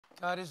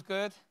God is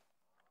good.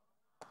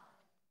 It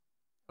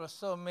was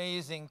so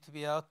amazing to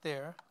be out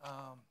there.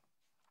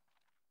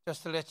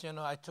 Just to let you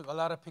know, I took a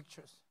lot of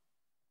pictures.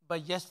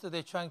 But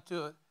yesterday, trying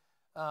to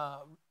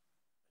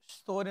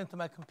store it into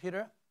my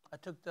computer, I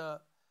took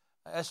the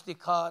SD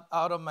card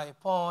out of my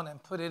phone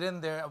and put it in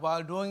there.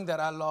 While doing that,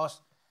 I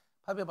lost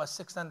probably about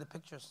 600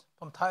 pictures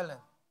from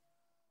Thailand.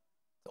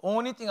 The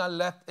only thing I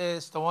left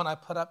is the one I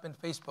put up in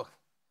Facebook.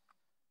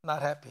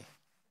 Not happy.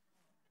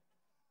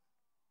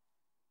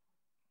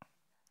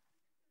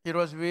 It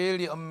was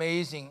really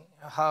amazing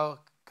how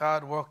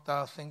God worked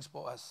out things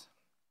for us.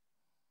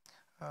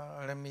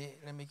 Let me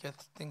get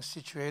things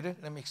situated.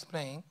 Let me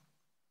explain.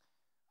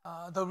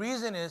 The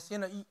reason is,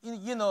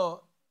 you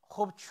know,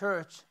 Hope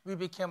Church. We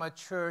became a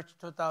church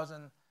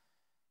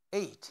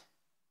 2008.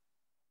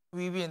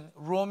 We've been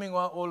roaming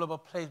all over the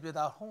place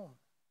without home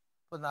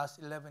for the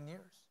last 11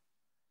 years.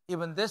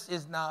 Even this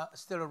is now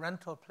still a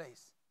rental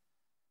place.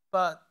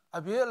 But I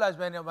realized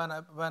when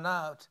I went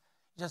out,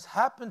 it just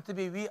happened to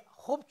be we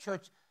Hope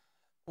Church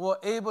were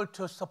able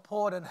to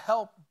support and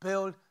help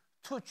build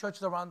 2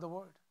 churches around the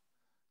world,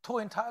 2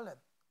 in Thailand.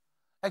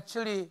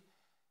 Actually,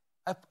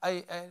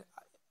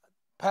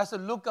 Pastor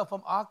Luca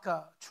from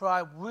Aka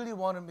tribe really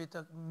wanted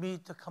me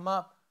to come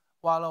up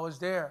while I was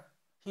there.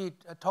 He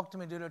talked to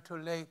me a little too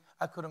late.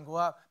 I couldn't go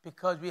up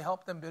because we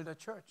helped them build a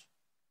church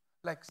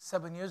like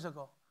 7 years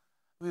ago.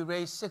 We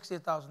raised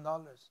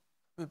 $60,000.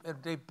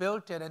 They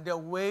built it, and they're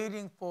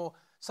waiting for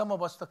some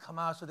of us to come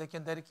out so they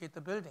can dedicate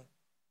the building.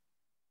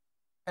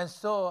 And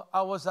so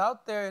I was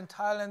out there in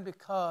Thailand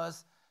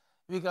because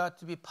we got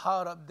to be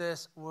part of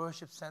this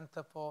worship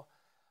center for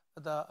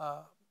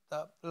the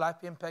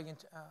Life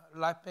Impact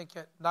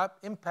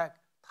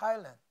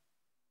Thailand.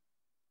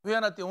 We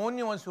are not the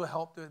only ones who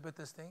helped with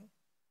this thing.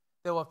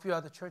 There were a few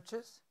other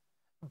churches,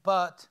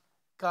 but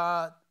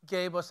God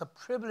gave us a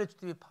privilege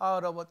to be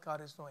part of what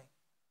God is doing.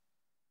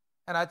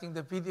 And I think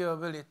the video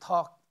really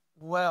talked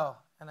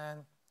well. And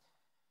then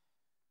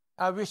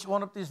I wish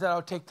one of these that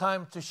I'll take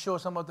time to show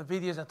some of the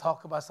videos and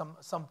talk about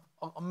some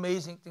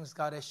amazing things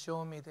God has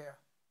shown me there.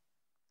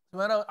 So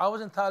when I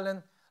was in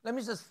Thailand, let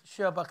me just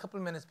share about a couple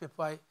of minutes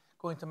before I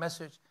go into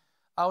message.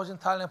 I was in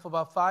Thailand for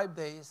about 5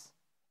 days,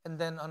 and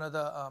then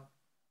another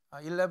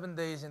 11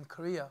 days in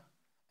Korea,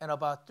 and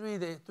about 3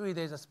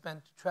 days I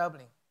spent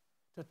traveling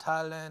to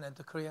Thailand and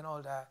to Korea and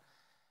all that.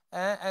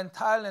 And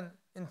Thailand,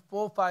 in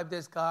 4 or 5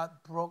 days, God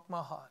broke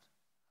my heart.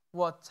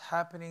 What's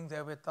happening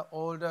there with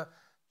all the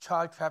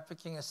child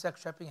trafficking and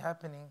sex trafficking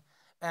happening,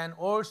 and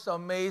also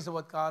amazed at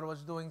what God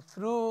was doing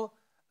through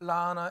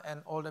Lana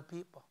and all the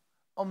people.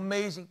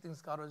 Amazing things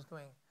God was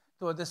doing.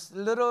 So this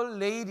little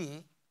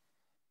lady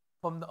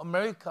from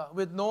America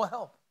with no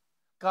help,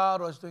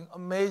 God was doing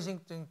amazing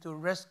things to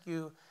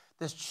rescue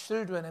these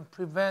children and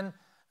prevent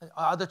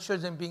other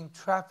children being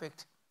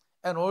trafficked,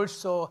 and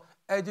also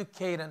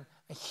educate and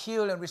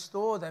heal and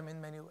restore them in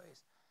many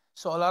ways.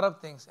 So a lot of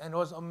things, and it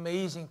was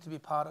amazing to be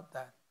part of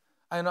that.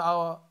 I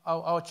know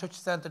our church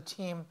center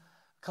team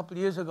a couple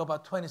of years ago,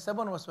 about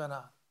 27 of us went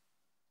out.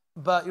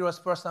 But it was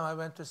the first time I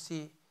went to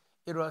see.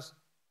 It was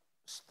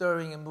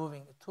stirring and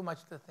moving, too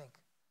much to think.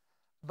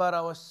 But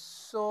I was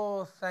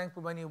so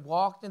thankful when he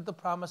walked into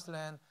Promised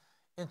Land,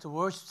 into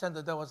worship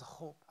center, there was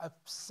hope.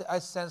 I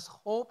sensed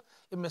hope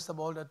in the midst of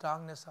all the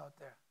darkness out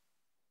there.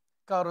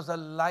 God was a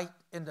light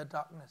in the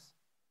darkness.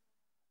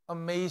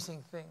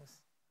 Amazing things.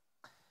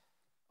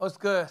 It was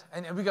good,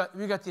 and we got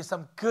to eat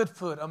some good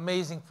food,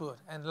 amazing food.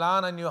 And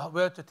Lana knew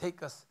where to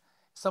take us.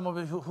 Some of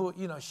you who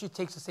she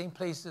takes the same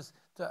places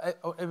to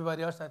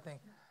everybody else, I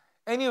think.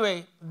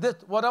 Anyway,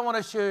 what I want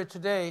to share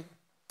today,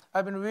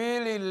 I've been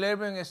really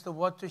laboring as to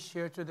what to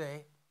share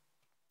today.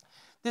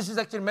 This is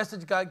actually a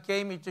message God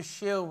gave me to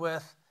share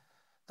with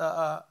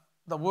the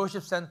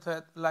worship center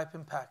at Life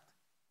Impact.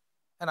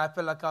 And I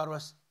felt like God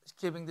was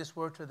giving this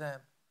word to them.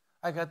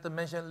 I got to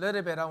mention a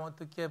little bit. I want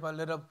to give a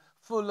little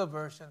fuller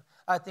version.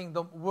 I think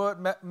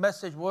the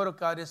message, word of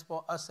God, is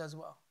for us as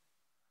well.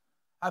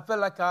 I felt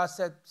like God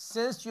said,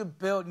 since you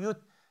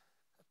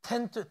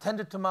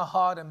tended to my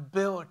heart and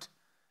built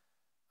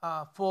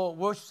for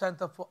worship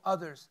center for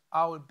others,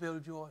 I will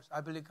build yours.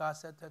 I believe God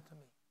said that to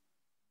me.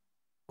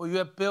 Well, you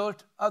have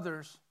built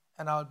others,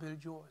 and I will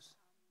build yours.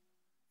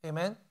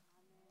 Amen?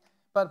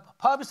 But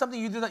probably something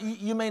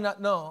you may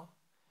not know,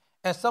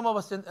 and some of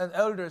us and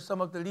elders, some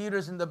of the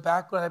leaders in the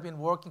background have been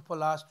working for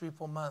the last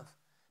 3-4 months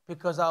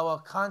because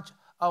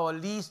our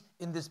lease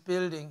in this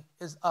building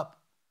is up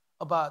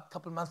about a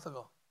couple of months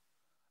ago.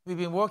 We've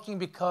been working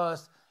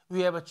because we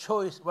have a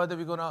choice whether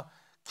we're going to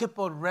keep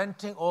on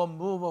renting or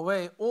move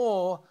away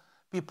or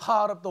be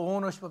part of the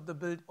ownership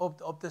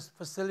of this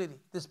facility,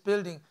 this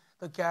building,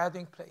 the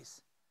gathering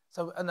place.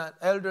 So and the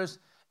elders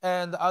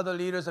and the other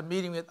leaders are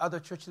meeting with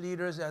other church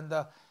leaders and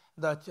the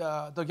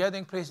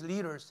gathering place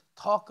leaders,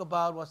 talk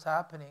about what's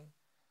happening.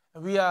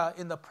 And we are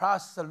in the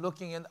process of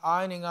looking and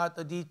ironing out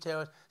the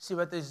details, see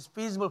whether it's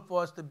feasible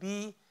for us to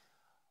be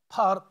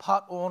part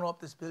owner of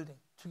this building,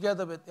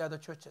 together with the other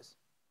churches.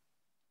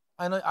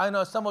 I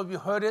know some of you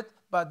heard it,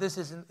 but this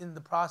is in the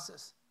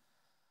process.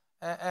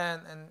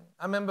 And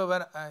I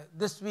remember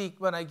this week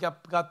when I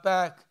got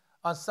back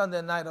on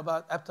Sunday night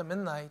about after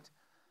midnight,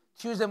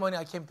 Tuesday morning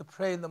I came to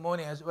pray in the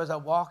morning. As I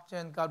walked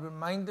in, God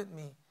reminded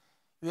me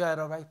we are at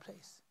the right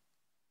place.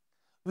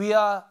 We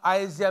are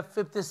Isaiah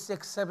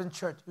 56:7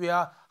 church. We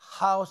are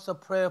house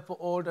of prayer for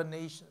all the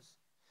nations.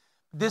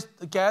 This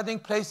gathering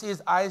place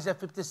is Isaiah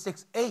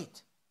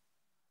 56:8.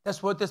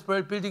 That's where this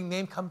building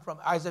name comes from,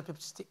 Isaiah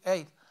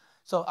 56:8.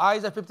 So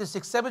Isaiah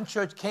 56:7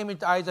 church came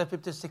into Isaiah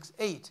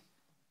 56:8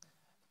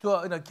 to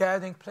a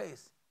gathering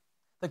place.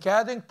 The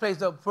gathering place,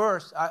 the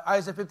verse,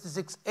 Isaiah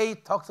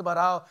 56:8 talks about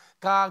how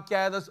God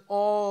gathers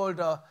all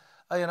the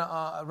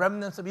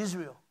remnants of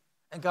Israel,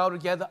 and God will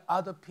gather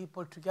other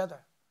people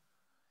together.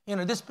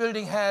 This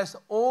building has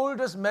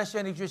oldest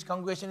Messianic Jewish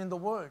congregation in the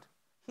world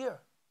here,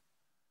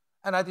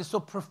 and I think it's so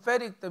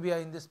prophetic that we are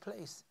in this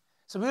place.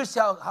 So we'll see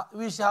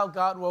how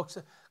God works.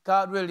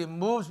 God really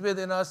moves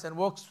within us and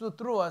works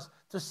through us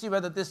to see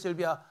whether this will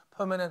be a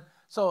permanent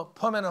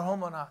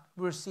home or not.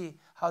 We'll see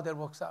how that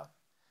works out.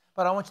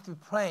 But I want you to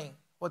be praying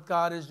what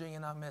God is doing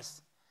in our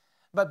midst.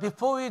 But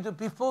before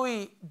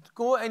we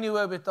go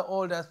anywhere with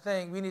all that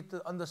thing, we need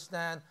to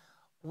understand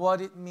what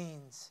it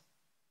means,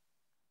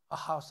 a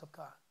house of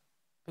God.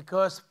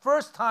 Because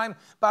first time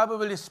Bible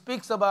really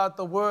speaks about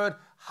the word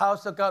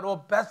house of God or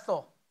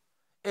Bethel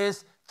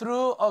is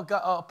through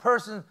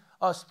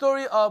a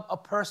story of a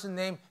person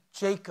named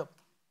Jacob.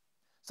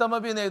 Some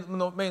of you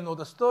may know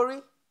the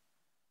story,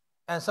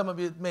 and some of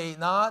you may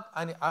not.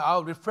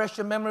 I'll refresh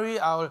your memory.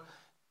 I'll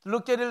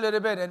look at it a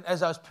little bit, and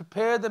as I was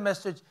preparing the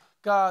message,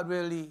 God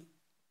really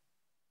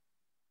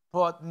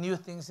brought new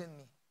things in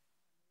me.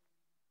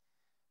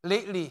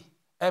 Lately,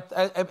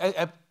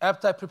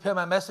 after I prepare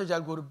my message,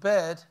 I'll go to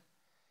bed.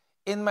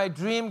 In my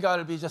dream,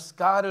 God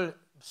will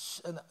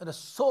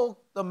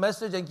soak the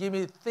message and give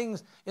me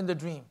things in the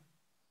dream.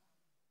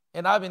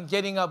 And I've been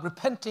getting up,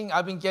 repenting.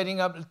 I've been getting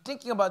up,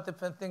 thinking about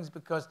different things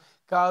because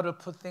God will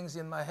put things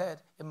in my head,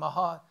 in my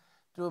heart,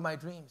 through my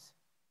dreams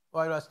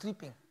while I was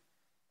sleeping.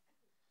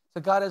 So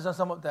God has done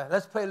some of that.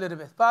 Let's pray a little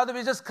bit. Father,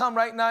 we just come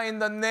right now in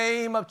the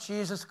name of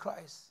Jesus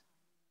Christ.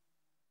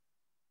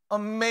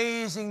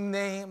 Amazing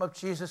name of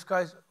Jesus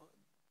Christ.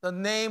 The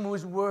name who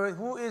is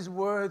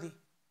worthy.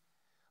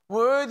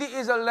 Worthy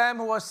is a lamb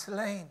who was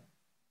slain.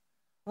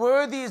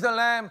 Worthy is the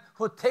lamb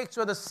who takes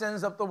away the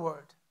sins of the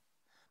world.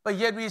 But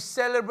yet we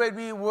celebrate,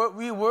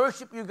 we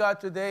worship you,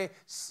 God, today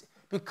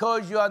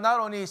because you are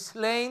not only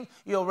slain,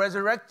 you are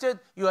resurrected,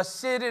 you are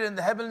seated in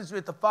the heavens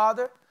with the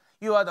Father.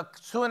 You are the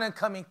soon and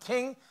coming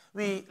King.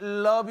 We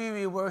love you,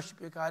 we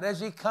worship you, God.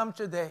 As we come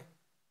today,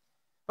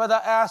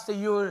 Father, I ask that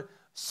you will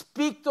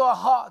speak to our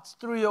hearts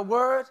through your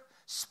word.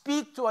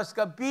 Speak to us,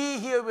 God. Be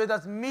here with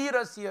us. Meet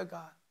us here,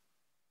 God.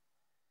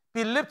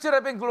 Be lifted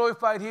up and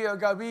glorified here,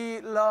 God.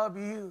 We love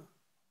you.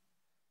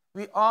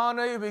 We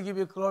honor you. We give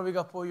you glory,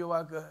 God, for you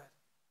are good.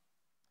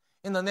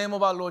 In the name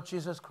of our Lord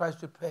Jesus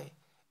Christ, we pray.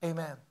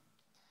 Amen.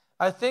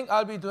 I think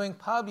I'll be doing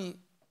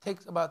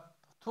takes about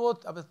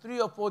 3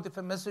 or 4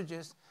 different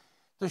messages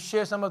to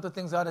share some of the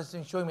things God has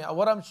been showing me.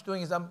 What I'm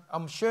doing is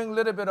I'm sharing a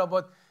little bit of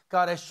what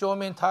God has shown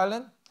me in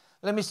Thailand.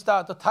 Let me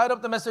start. The title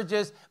of the message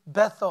is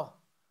Bethel,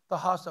 the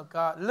house of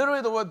God.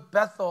 Literally the word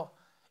Bethel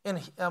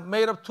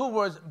made of 2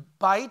 words,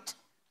 Bait,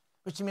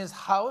 which means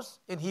house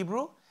in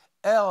Hebrew.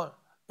 El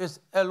is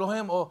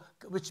Elohim,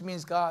 which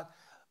means God.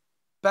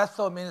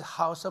 Bethel means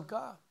house of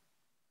God.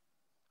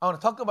 I want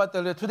to talk about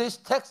that. Today's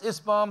text is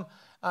from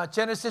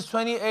Genesis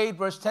 28,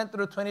 verse 10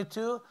 through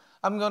 22.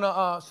 I'm going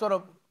to sort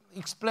of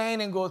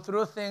explain and go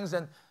through things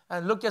and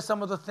look at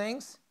some of the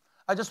things.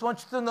 I just want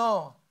you to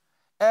know,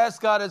 as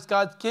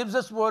God gives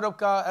us word of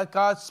God, as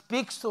God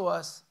speaks to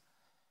us,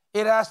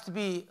 it has to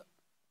be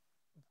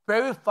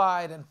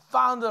verified and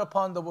founded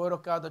upon the word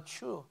of God, the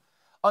true,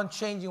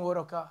 unchanging word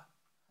of God.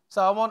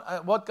 So I want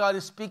what God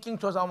is speaking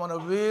to us, I want to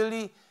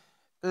really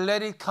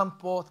let it come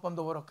forth from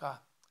the word of God.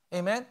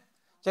 Amen?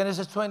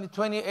 Genesis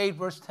 28,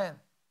 verse 10.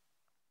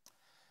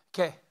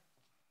 Okay.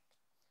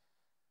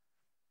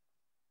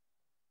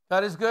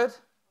 God is good.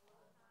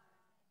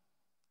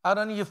 I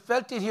don't know if you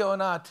felt it here or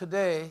not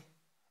today.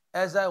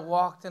 As I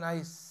walked and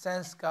I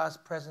sensed God's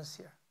presence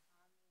here.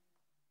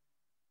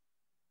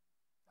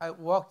 I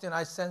walked and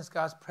I sensed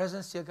God's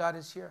presence here. God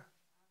is here.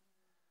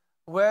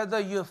 Whether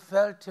you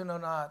felt it or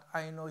not,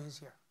 I know He's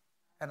here.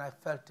 And I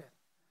felt it.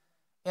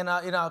 In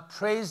our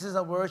praises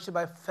and worship,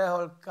 I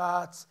felt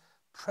God's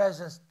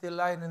presence,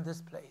 delight in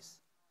this place.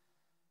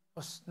 It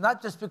was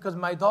not just because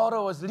my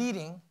daughter was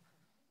leading,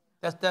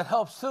 that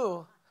helps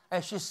too,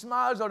 and she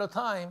smiles all the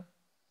time.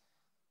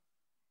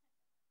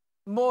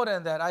 More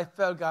than that, I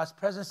felt God's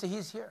presence.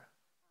 He's here.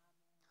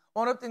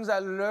 One of the things I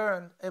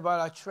learned about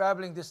our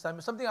traveling this time,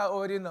 something I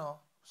already know,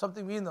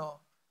 something we know,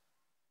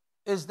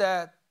 is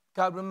that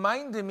God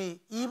reminded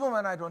me, even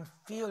when I don't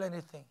feel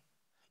anything,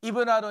 even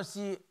when I don't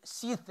see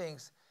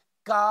things,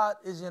 God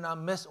is in our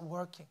midst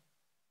working.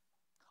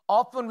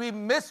 Often we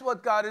miss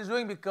what God is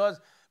doing because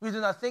we do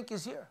not think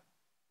He's here.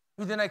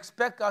 We do not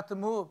expect God to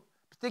move,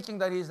 thinking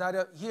that He's not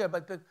here,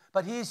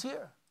 but He is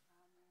here.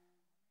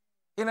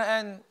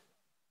 And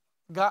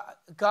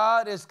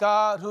God is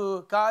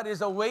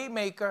a way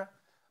maker,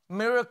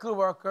 miracle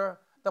worker,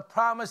 the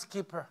promise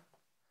keeper,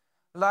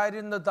 light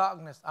in the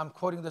darkness. I'm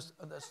quoting the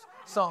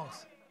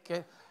songs.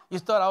 Okay, you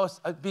thought I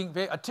was being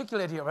very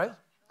articulate here, right?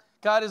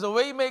 God is a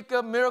way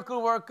maker,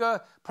 miracle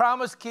worker,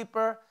 promise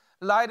keeper,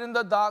 light in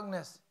the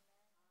darkness.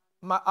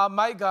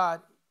 My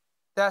God,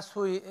 that's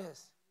who He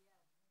is.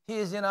 He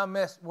is in our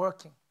midst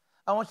working.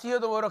 I want you to hear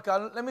the word of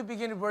God. Let me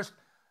begin in verse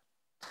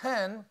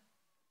 10.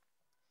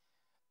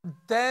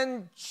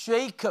 Then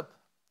Jacob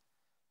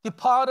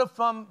departed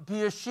from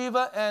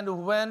Beersheba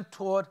and went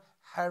toward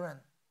Haran.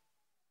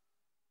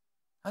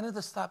 I need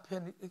to stop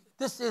here.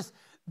 This is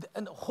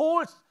the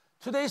whole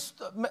today's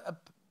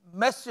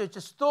message.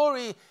 The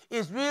story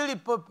is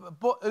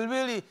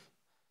really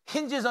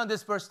hinges on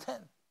this verse 10.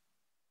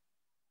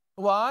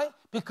 Why?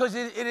 Because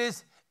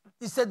it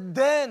said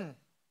then.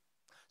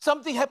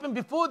 Something happened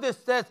before this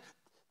that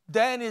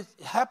then is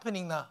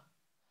happening now.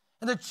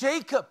 And the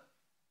Jacob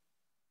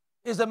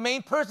is the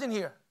main person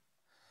here.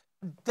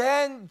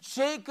 Then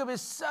Jacob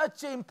is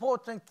such an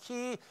important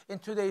key in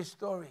today's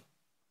story.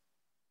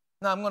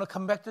 Now I'm going to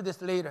come back to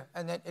this later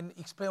and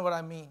explain what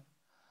I mean.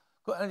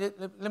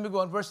 Let me go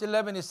on. Verse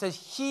 11, it says,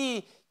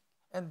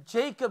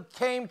 Jacob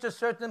came to a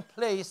certain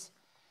place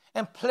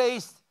and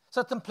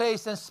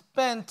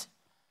spent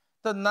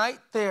the night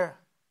there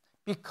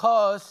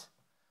because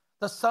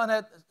the sun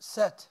had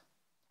set.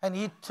 And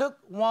he took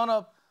one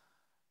of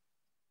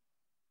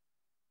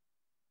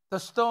the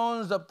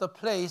stones of the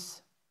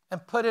place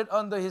and put it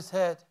under his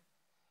head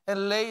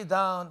and lay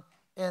down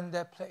in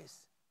that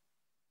place.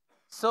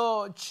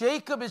 So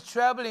Jacob is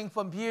traveling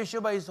from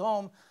Beersheba, his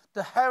home,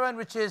 to Haran,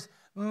 which is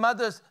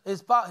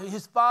his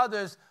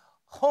father's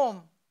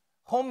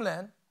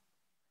homeland.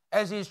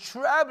 As he's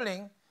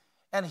traveling,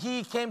 and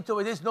he came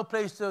to there's no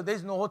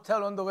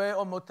hotel on the way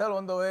or motel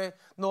on the way,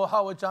 no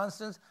Howard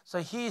Johnson's. So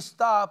he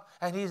stopped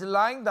and he's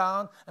lying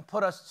down and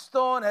put a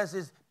stone as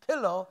his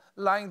pillow,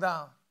 lying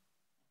down.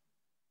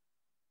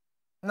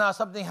 Now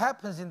something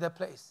happens in that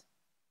place.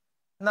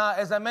 Now,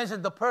 as I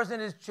mentioned, the person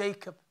is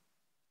Jacob.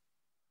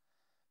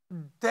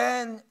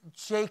 Then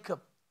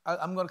Jacob,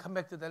 I'm going to come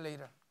back to that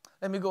later.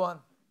 Let me go on.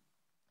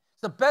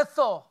 So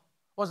Bethel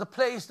was a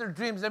place of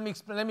dreams. Let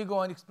me go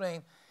on and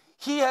explain.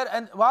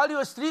 And while he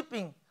was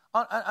sleeping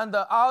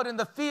out in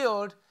the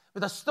field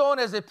with a stone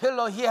as a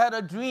pillow, he had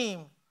a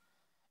dream.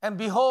 And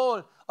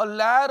behold, a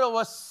ladder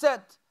was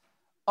set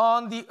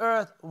on the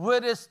earth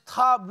with its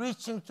top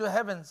reaching to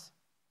heavens.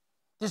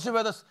 This is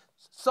where the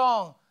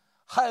song,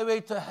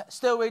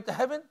 Stairway to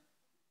Heaven,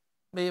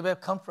 may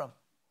have come from.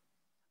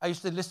 I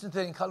used to listen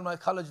to it in my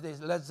college days,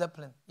 Led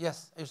Zeppelin.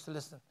 Yes, I used to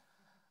listen.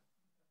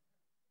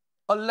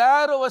 A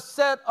ladder was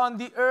set on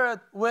the earth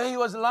where he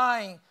was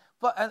lying,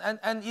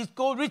 and his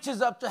goal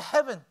reaches up to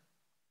heaven.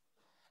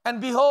 And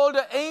behold,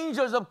 the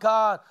angels of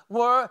God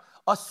were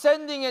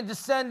ascending and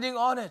descending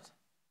on it.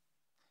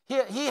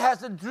 He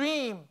has a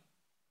dream.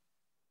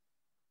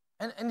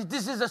 And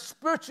this is a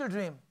spiritual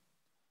dream,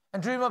 a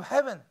dream of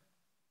heaven.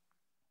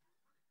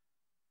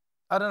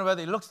 I don't know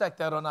whether it looks like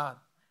that or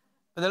not,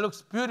 but it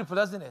looks beautiful,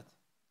 doesn't it?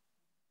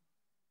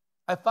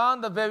 I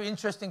found a very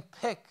interesting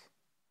pic,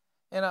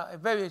 a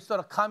very sort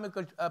of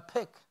comical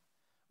pic,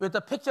 with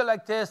a picture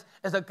like this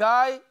as a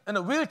guy in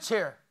a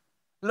wheelchair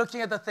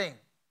looking at the thing,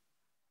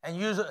 and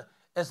use it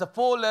as a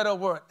 4-letter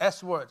word,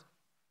 S word.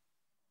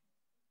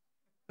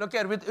 Look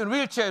at it in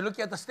wheelchair, look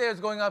at the stairs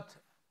going up.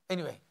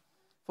 Anyway,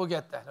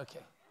 forget that,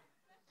 okay.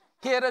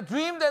 He had a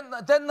dream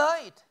that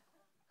night.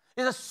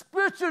 It's a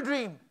spiritual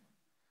dream.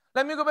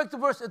 Let me go back to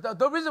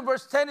the reason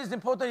verse 10 is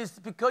important is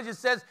because it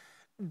says,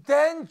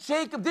 then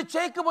Jacob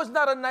was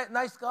not a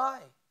nice guy.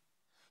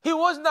 He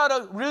was not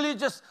a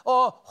religious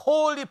or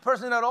holy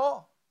person at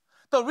all.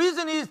 The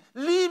reason he's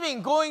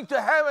leaving, going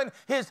to heaven,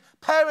 his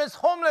parents'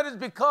 homeland, is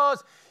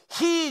because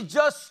he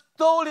just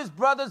stole his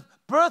brother's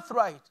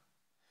birthright.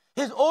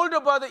 His older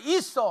brother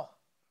Esau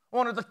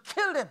wanted to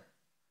kill him.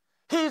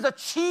 He is a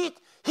cheat.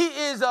 He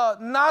is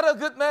not a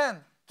good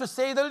man, to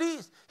say the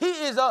least. He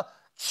is a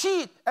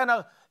cheat and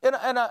a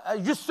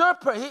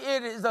usurper. He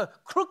is a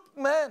crooked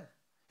man.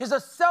 He's a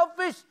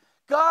selfish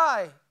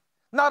guy,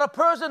 not a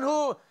person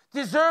who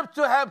deserved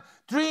to have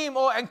dream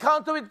or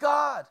encounter with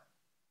God.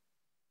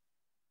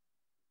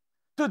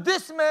 To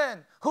this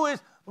man who is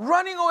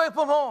running away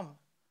from home,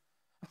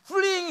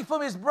 fleeing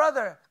from his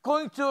brother,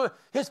 going to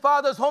his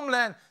father's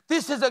homeland,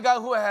 this is a guy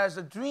who has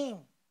a dream.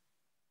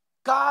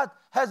 God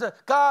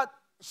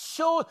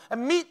showed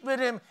and meet with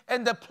him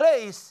in the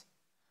place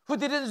who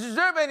didn't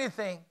deserve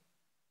anything.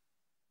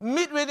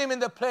 Meet with him in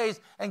the place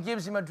and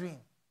gives him a dream.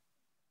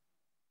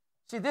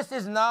 See, this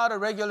is not a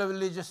regular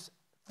religious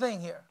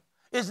thing here.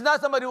 It's not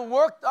somebody who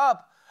worked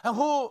up and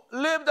who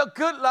lived a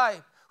good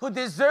life, who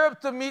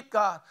deserved to meet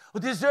God, who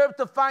deserved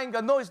to find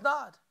God. No, it's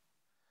not.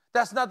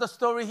 That's not the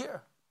story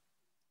here.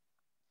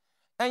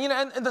 And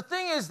and the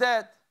thing is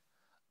that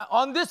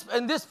in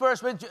this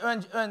verse, when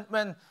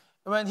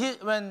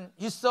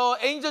he saw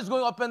angels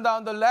going up and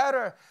down the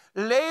ladder,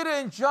 later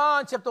in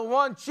John chapter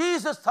 1,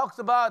 Jesus talks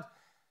about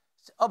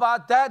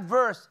that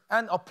verse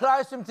and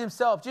applies it to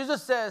himself.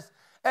 Jesus says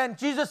And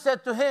Jesus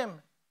said to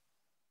him,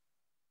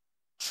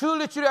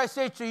 truly, truly, I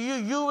say to you,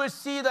 you will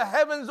see the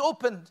heavens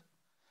opened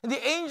and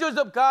the angels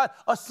of God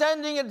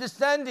ascending and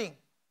descending.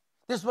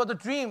 This is what the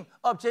dream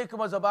of Jacob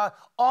was about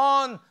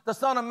on the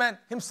Son of Man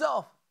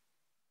himself.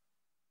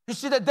 You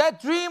see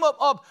that dream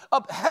of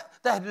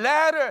that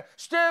ladder,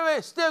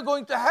 stairway, still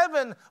going to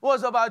heaven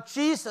was about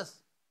Jesus.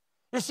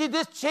 You see,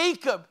 this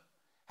Jacob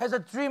has a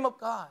dream of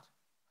God.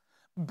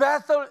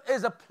 Bethel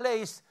is a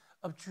place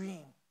of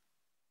dream.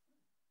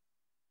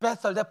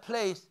 Bethel, that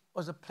place,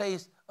 was a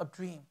place of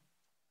dream.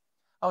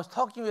 I was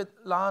talking with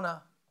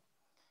Lana.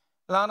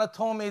 Lana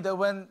told me that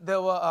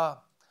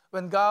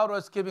when God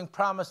was giving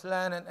promised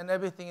land and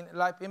everything in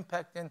life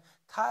impact in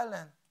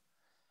Thailand,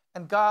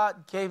 and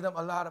God gave them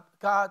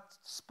God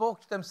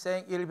spoke to them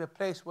saying it will be a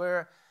place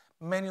where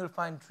many will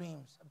find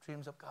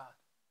dreams of God.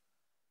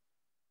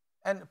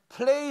 And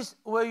place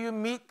where you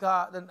meet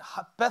God, and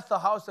Bethel,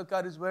 house of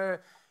God, is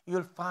where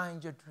you'll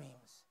find your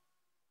dreams.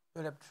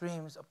 You'll have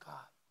dreams of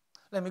God.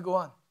 Let me go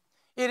on.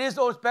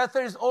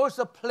 Bethel is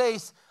also a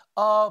place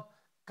of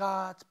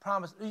God's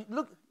promise.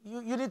 Look,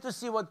 you need to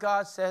see what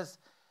God says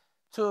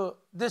to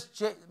this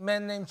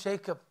man named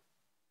Jacob.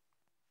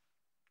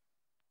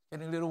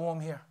 Getting a little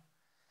warm here.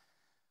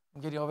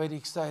 I'm getting already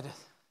excited.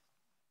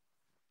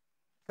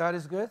 God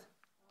is good.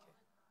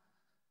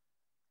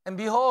 And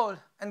behold,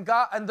 and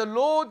the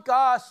Lord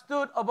God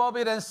stood above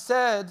it and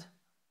said,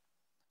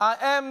 I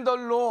am the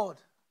Lord.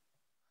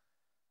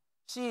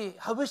 See,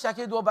 I wish I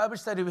could do a Bible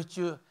study with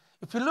you.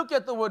 If you look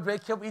at the word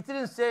Jacob, it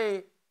didn't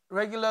say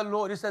regular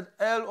Lord. It said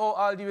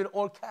L-O-R-D with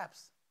all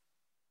caps.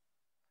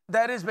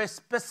 That is very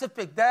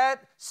specific.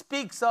 That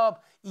speaks of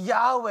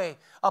Yahweh,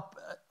 a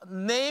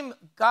name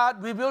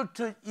God revealed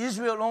to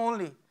Israel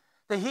only.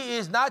 That He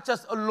is not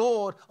just a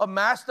Lord, a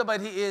master,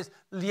 but He is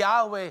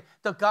Yahweh,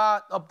 the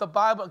God of the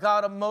Bible,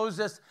 God of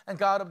Moses and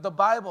God of the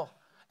Bible.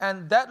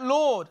 And that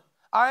Lord,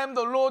 I am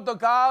the Lord, the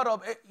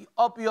God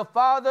of your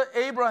father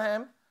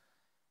Abraham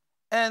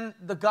and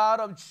the God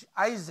of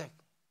Isaac.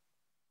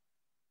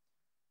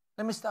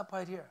 Let me stop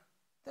right here.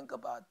 Think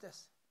about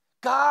this.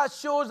 God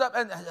shows up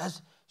and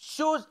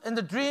shows in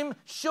the dream,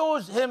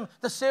 shows him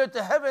the stair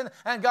to heaven,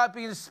 and God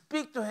begins to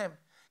speak to him.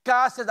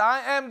 God says,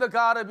 I am the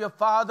God of your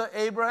father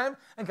Abraham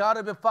and God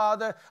of your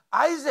father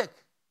Isaac.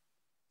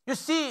 You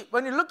see,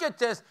 when you look at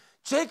this,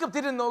 Jacob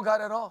didn't know God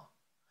at all.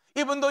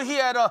 Even though he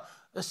had a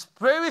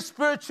very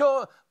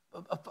spiritual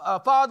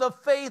father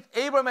of faith,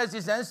 Abraham as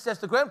his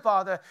ancestor,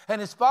 grandfather, and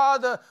his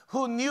father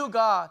who knew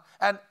God.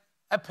 And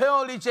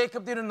apparently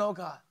Jacob didn't know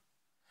God.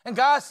 And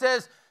God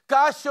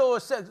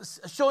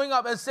showing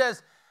up and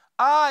says,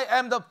 I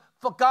am the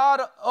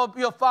God of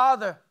your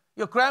father,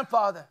 your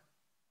grandfather.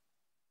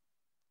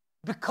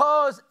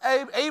 Because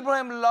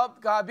Abraham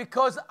loved God,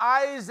 because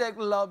Isaac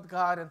loved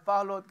God and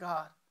followed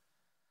God,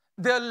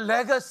 their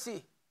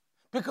legacy,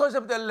 because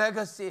of their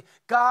legacy,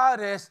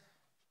 God is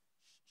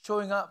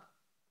showing up.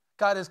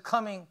 God is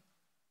coming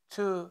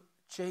to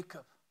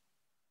Jacob.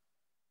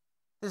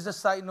 This is a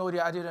side note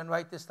here. I didn't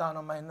write this down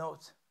on my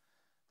notes.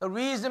 The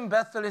reason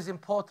Bethel is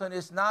important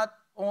is not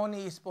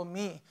only for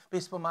me, but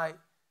it's for my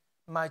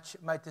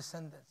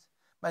descendants,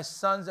 my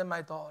sons and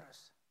my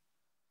daughters.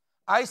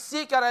 I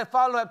seek and I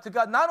follow up to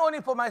God, not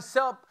only for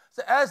myself.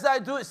 So as I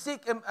do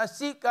seek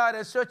God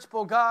and search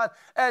for God,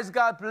 as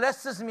God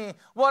blesses me,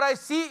 what I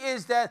see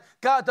is that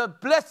God, the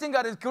blessing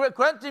God is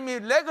granting me,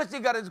 legacy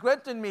God is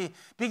granting me,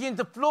 begin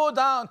to flow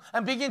down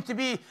and begin to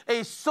be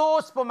a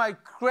source for my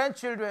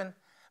grandchildren,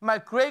 my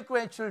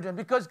great-grandchildren.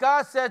 Because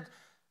God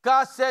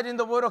said in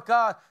the Word of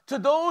God, to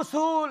those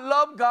who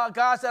love God,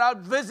 God said, I'll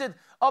visit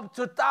up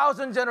to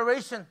 1,000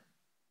 generations.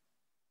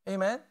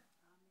 Amen?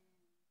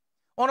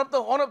 One of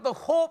the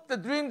hope, the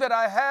dream that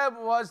I have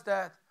was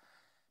that,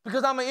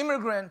 because I'm an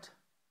immigrant,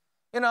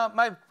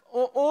 my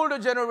older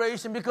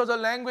generation, because of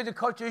language and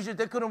culture issues,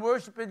 they couldn't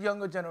worship with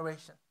younger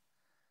generation.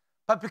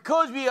 But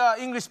because we are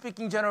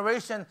English-speaking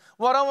generation,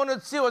 what I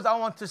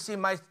want to see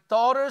my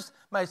daughters,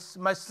 my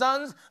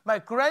sons, my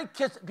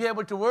grandkids be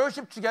able to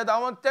worship together. I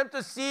want them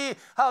to see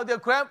how their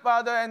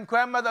grandfather and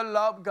grandmother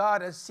love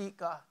God and seek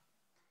God.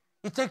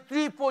 It takes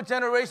 3-4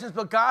 generations for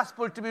the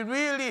gospel to be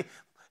really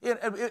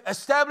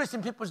established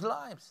in people's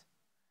lives.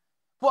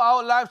 For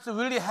our lives to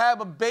really have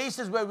a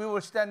basis where we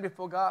will stand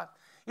before God.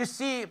 You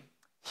see,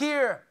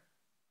 here,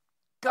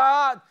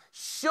 God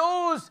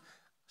shows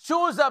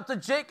up to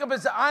Jacob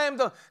and says, I am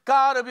the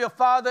God of your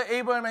father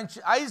Abraham and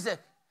Isaac.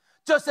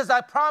 Just as I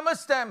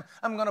promised them,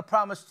 I'm going to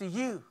promise to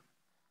you.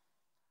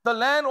 The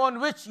land on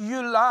which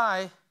you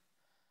lie,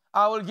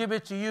 I will give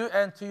it to you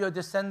and to your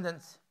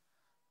descendants.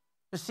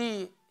 You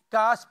see,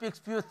 God speaks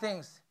few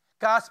things.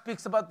 God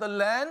speaks about the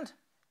land.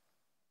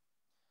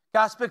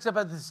 God speaks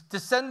about his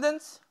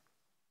descendants.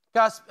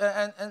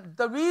 And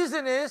the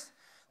reason is,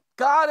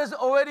 God has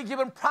already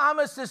given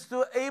promises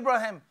to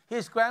Abraham,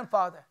 his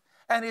grandfather,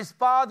 and his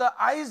father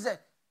Isaac.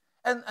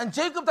 And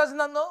Jacob does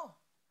not know.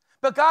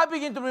 But God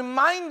began to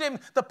remind him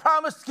the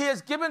promise he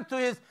has given to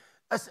his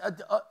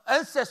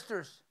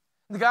ancestors.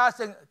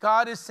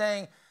 God is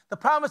saying, the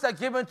promise I've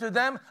given to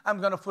them, I'm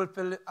going to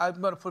fulfill it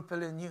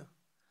in you.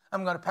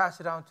 I'm going to pass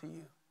it on to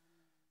you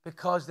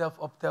because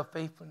of their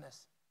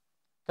faithfulness.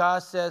 God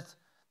says,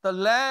 the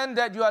land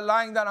that you are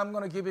lying down, I'm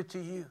going to give it to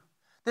you.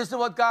 This is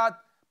what God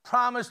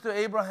promised to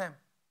Abraham.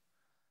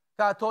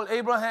 God told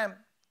Abraham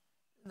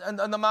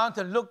on the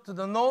mountain, look to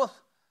the north,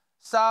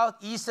 south,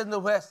 east, and the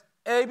west.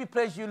 Every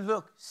place you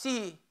look,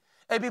 see,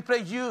 every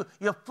place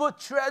your foot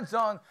treads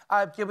on,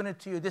 I've given it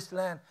to you, this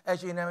land,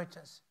 as your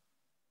inheritance.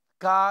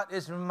 God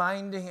is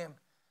reminding him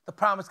the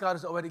promise God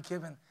has already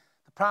given,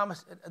 the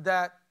promise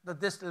that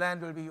this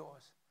land will be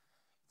yours.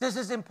 This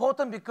is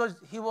important because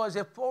he was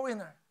a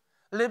foreigner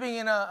living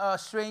in a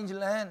strange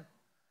land.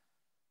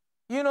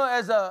 You know,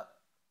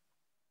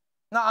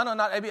 I know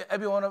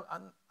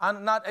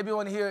not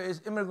everyone here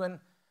is immigrant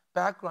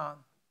background,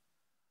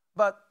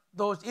 but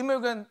those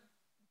immigrant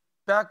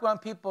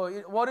background people,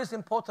 what is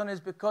important is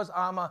because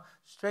I'm a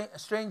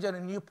stranger and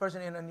a new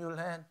person in a new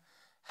land,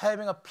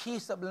 having a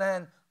piece of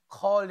land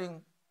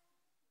calling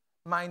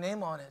my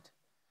name on it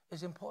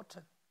is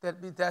important.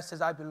 That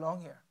says I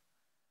belong here.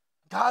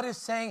 God is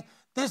saying,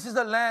 this is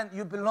the land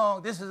you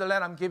belong. This is the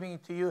land I'm giving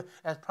it to you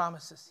as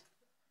promises.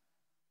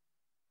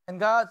 And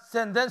God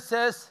then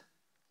says,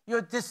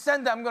 your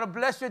descendant, I'm going to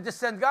bless your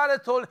descendant. God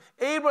had told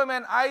Abraham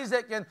and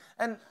Isaac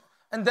and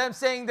them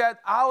saying that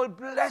I will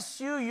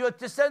bless you. Your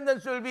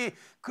descendants will be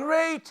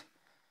great.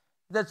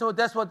 That's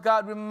what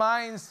God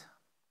reminds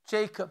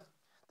Jacob.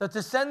 The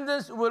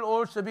descendants will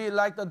also be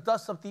like the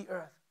dust of the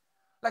earth.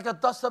 Like the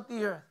dust of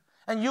the earth.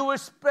 And you will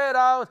spread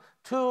out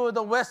to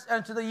the west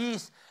and to the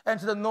east and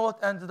to the north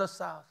and to the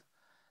south.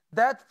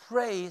 That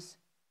phrase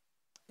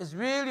is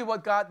really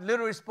what God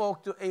literally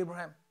spoke to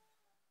Abraham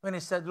when he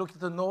said, look to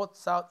the north,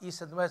 south,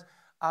 east, and west.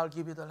 I'll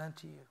give you the land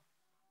to you.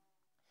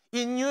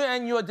 In you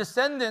and your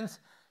descendants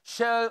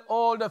shall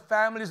all the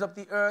families of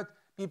the earth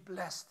be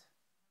blessed.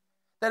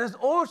 That is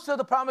also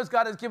the promise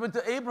God has given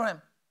to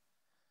Abraham.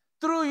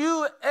 Through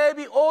you,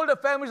 all the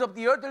families of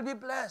the earth will be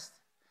blessed.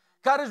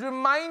 God is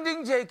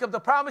reminding Jacob the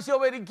promise he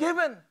already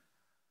given.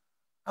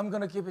 I'm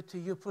going to give it to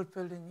you,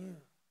 fulfilled in you.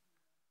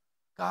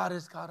 God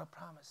is God of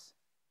promise.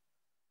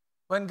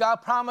 When God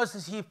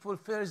promises, he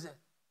fulfills it.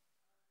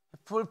 He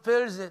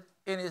fulfills it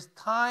in his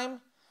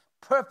time,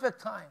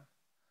 perfect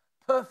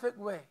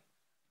way.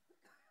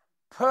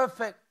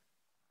 Perfect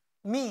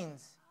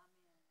means.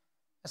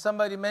 As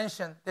somebody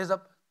mentioned, there's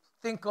a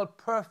thing called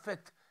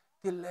perfect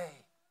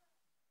delay.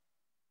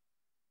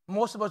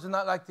 Most of us do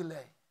not like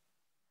delay.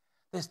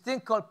 There's a thing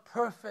called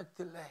perfect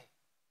delay.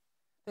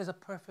 There's a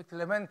perfect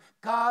delay. When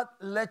God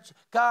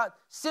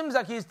seems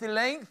like he's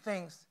delaying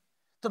things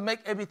to make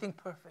everything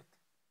perfect.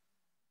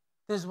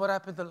 This is what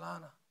happened to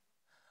Lana.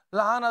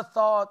 Lana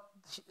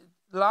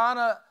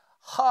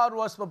heart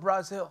was for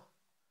Brazil.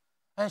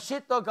 And she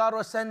thought God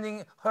was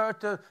sending her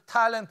to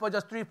Thailand for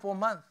just 3-4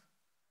 months.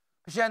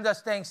 But she ended up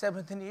staying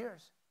 17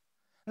 years.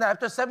 Now,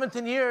 after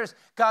 17 years,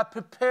 God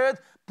prepared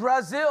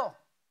Brazil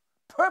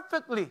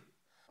perfectly.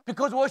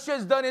 Because what she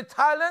has done in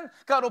Thailand,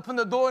 God opened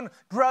the door in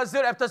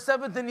Brazil after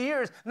 17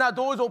 years. Now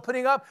doors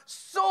opening up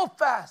so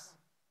fast.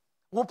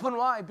 Open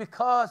why?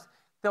 Because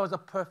there was a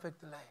perfect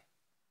delay.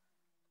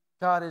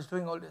 God is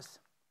doing all this.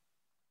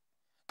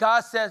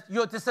 God says,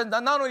 your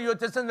descendants, not only your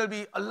descendants will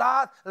be a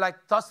lot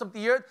like dust of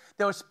the earth,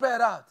 they will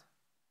spread out.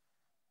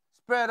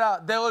 Spread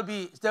out. They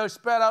will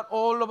spread out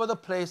all over the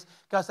place.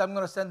 God said, I'm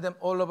going to send them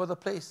all over the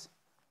place.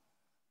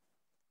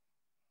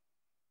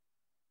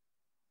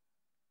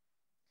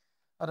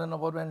 I don't know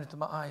what went into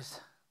my eyes.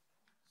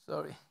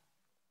 Sorry.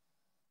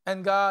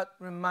 And God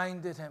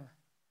reminded him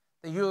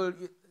that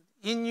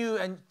in you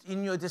and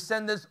in your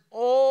descendants,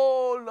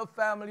 all the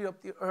family of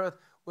the earth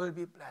will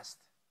be blessed.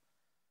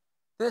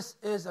 This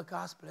is a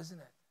gospel, isn't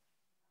it?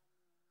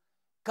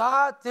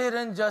 God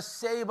didn't just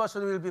save us so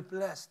we will be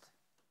blessed.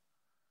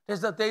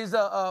 There's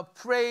a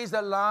phrase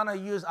that Lana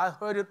used. I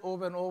heard it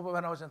over and over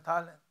when I was in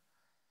Thailand.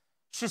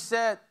 She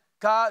said,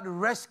 God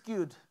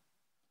rescued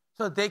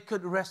so they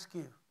could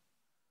rescue.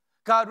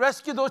 God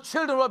rescued those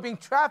children who are being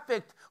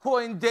trafficked, who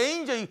are in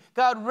danger.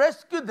 God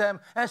rescued them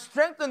and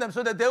strengthened them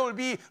so that they will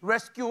be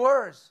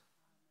rescuers.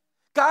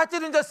 God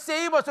didn't just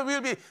save us so we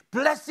will be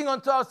blessing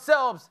unto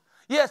ourselves.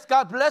 Yes,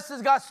 God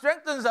blesses, God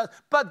strengthens us,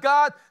 but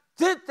God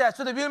did that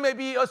so that we may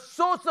be a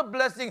source of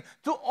blessing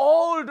to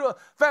all the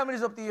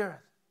families of the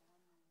earth.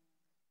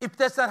 If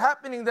that's not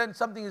happening, then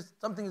something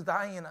is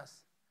dying in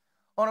us.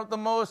 One of the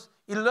most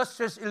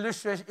illustrious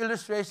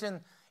illustration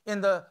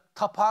in the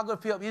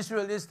topography of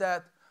Israel is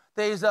that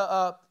there is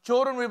a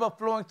Jordan River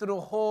flowing through the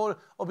whole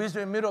of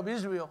Israel, middle of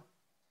Israel.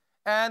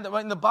 And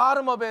in the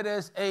bottom of it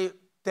is a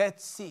Dead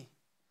Sea,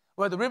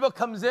 where the river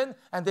comes in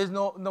and there's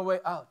no way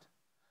out.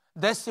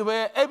 That's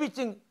where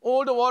everything,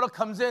 all the water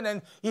comes in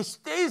and it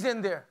stays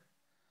in there.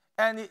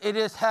 And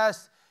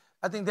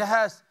there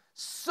has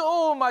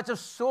so much of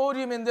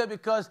sodium in there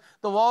because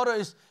the water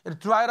is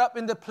dried up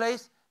in the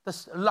place,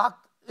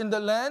 locked in the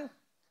land.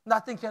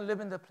 Nothing can live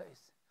in the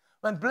place.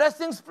 When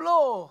blessings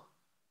flow,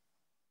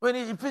 when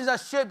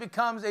it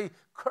becomes a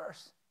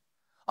curse.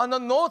 On the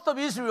north of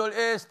Israel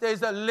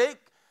there's a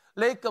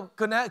lake of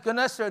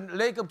Gennesaret,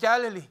 Lake of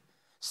Galilee.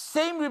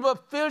 Same river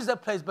fills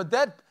that place, but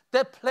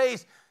that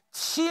place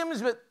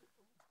teems with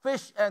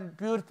fish and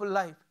beautiful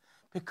life.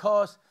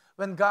 Because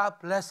when God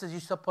blesses,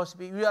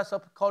 we are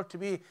called to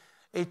be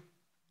a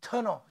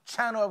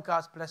channel of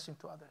God's blessing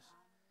to others.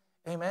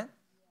 Amen?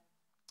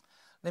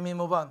 Let me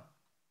move on.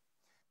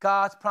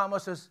 God's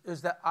promises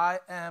is that I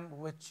am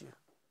with you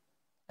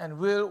and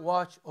will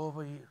watch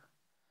over you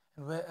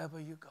and wherever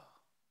you go.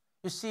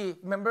 You see,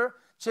 remember,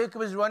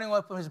 Jacob is running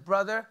away from his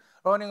brother,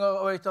 running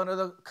away to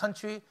another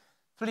country,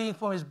 fleeing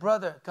from his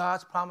brother.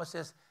 God's promise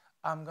is,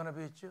 I'm going to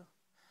be with you.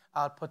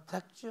 I'll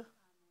protect you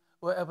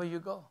wherever you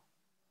go.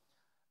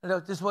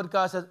 Look, this is what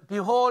God says.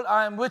 Behold,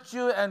 I am with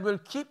you and will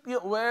keep you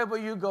wherever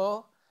you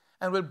go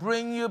and will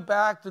bring you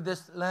back to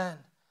this land.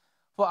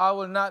 For I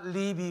will not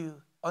leave you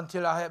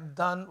until I have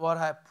done what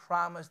I have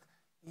promised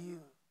you.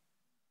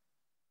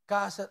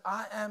 God said,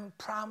 I am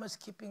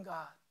promise-keeping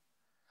God.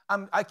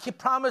 I keep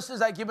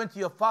promises I've given to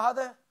your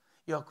father,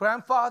 your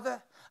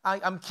grandfather.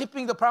 I'm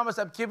keeping the promise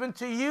I've given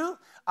to you.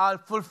 I'll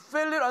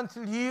fulfill it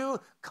until you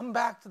come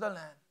back to the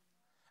land.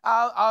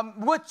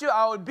 I'm with you.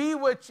 I will be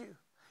with you.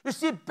 You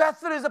see,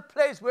 Bethel is a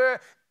place where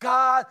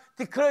God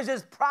declares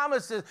His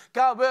promises.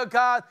 Where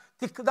God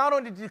not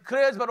only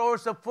declares but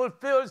also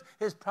fulfills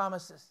His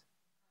promises.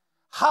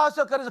 House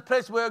of God is a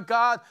place where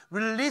God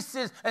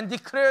releases and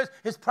declares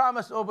His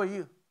promise over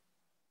you.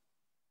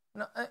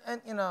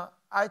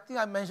 I think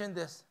I mentioned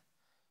this.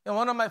 And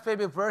one of my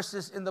favorite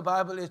verses in the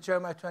Bible is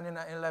Jeremiah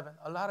 29:11.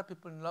 A lot of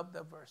people love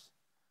that verse,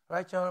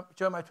 right?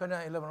 Jeremiah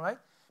 29:11, right?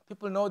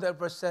 People know that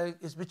verse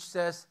which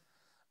says,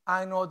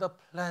 I know the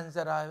plans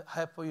that I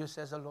have for you,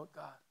 says the Lord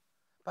God.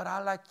 But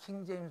I like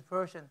King James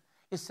Version.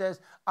 It says,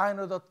 I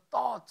know the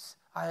thoughts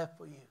I have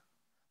for you.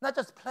 Not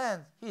just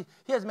plans. He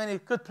has many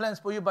good plans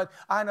for you, but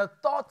I know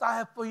thoughts I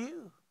have for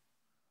you.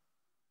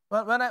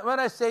 When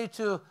I say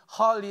to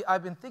Holly,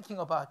 I've been thinking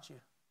about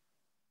you.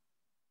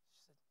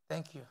 She said,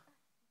 thank you.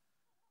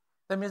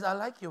 That means I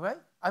like you, right?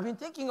 I've been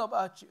thinking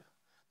about you.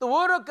 The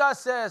Word of God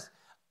says,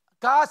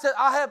 God said,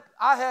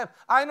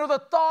 I know the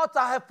thoughts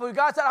I have for you.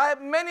 God said, I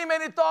have many,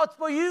 many thoughts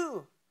for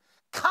you.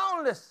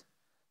 Countless.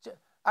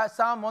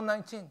 Psalm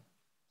 119.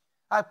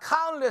 I have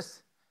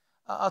countless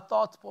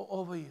thoughts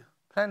over you,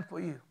 planned for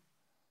you.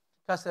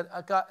 God said,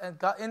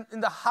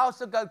 in the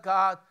house of God,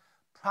 God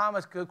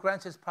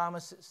grants His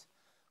promises,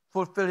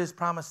 fulfill His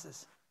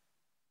promises.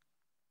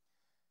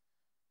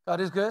 God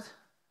is good.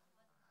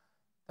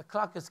 The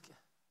clock is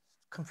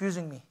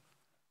confusing me.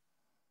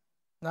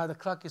 Now the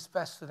clock is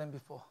faster than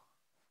before.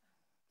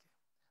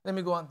 Let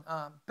me go on.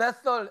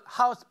 Bethel,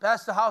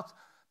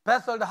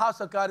 the house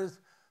of God is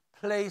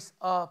place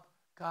of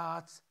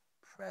God's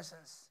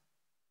presence.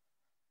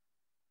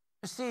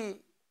 You see,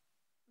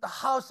 the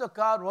house of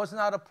God was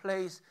not a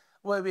place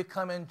where we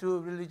come and do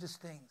religious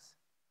things.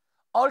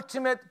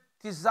 Ultimate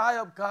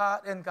desire of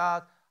God and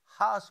God's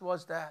house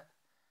was that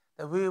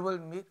we will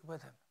meet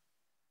with Him.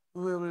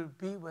 We will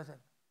be with Him.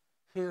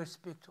 He will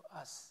speak to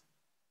us.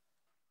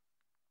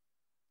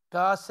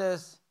 God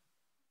says,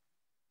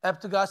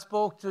 after God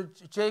spoke to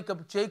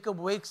Jacob, Jacob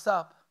wakes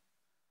up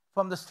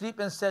from the sleep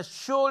and says,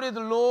 surely the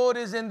Lord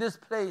is in this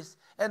place,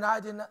 and I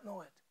did not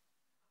know it.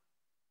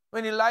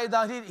 When he lied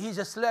down, he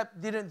just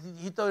slept.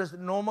 He thought it was a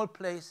normal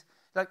place,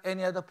 like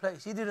any other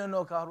place. He didn't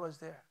know God was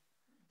there.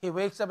 He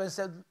wakes up and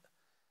said,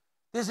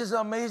 this is an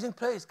amazing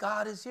place.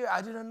 God is here.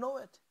 I didn't know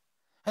it.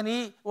 And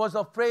he was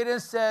afraid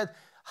and said,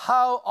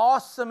 how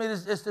awesome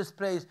is this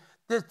place.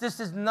 This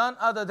is none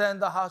other than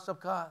the house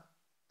of God.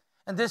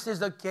 And this is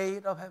the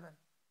gate of heaven.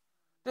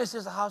 This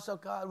is the house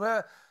of God,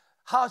 where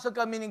house of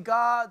God meaning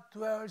God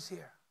dwells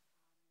here.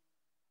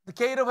 The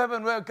gate of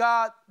heaven where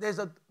God, there's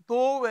a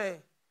doorway,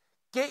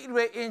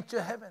 gateway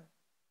into heaven.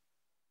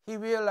 He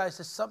realized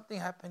that something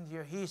happened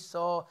here. He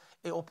saw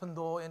an open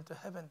door into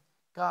heaven,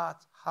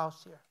 God's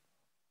house here.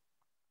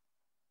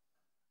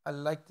 I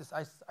like this.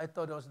 I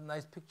thought it was a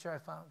nice picture I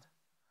found.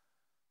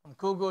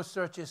 Google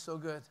search is so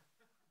good.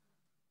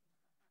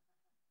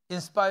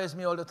 Inspires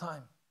me all the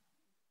time.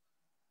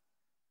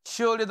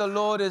 Surely the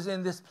Lord is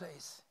in this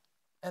place,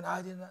 and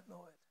I did not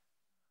know it.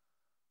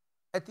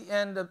 At the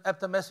end,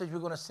 after the message, we're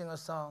going to sing a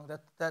song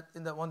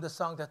the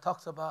song that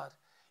talks about,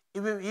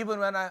 even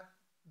when I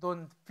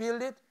don't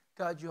feel it,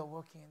 God, you are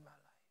working in my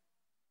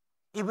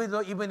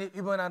life.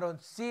 Even when I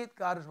don't see it,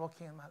 God is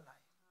working in my life.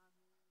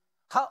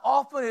 How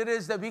often it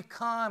is that we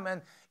come,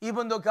 and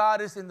even though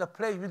God is in the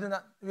place,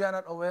 we are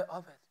not aware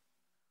of it.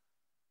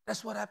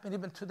 That's what happened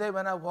even today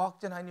when I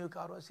walked in. I knew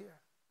God was here.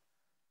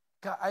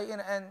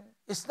 And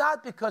it's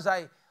not because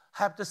I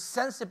have to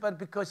sense it, but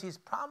because His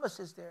promise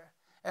is there,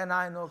 and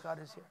I know God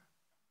is here.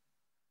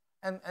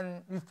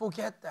 And we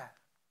forget that.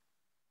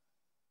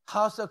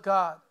 House of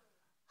God.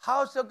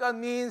 House of God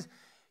means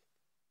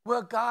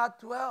where God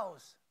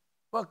dwells,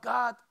 where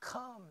God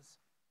comes.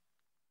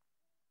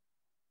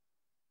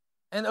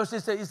 And also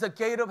it's the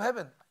gate of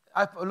heaven.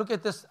 Look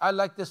at this. I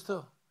like this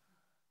too.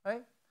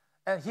 Right?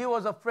 And he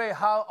was afraid,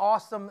 how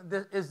awesome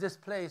is this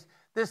place.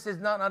 This is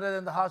none other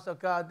than the house of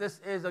God. This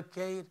is a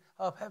gate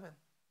of heaven.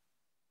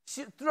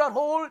 Throughout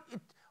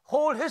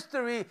whole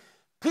history,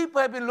 people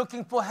have been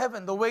looking for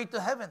heaven, the way to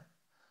heaven.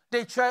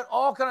 They tried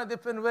all kinds of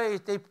different ways.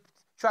 They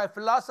try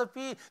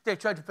philosophy. They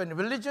try different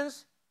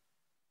religions.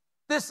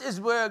 This is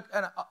where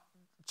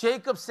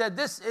Jacob said,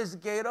 this is the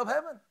gate of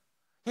heaven.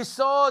 He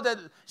saw that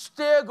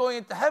stair going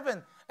into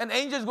heaven and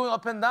angels going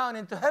up and down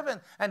into heaven.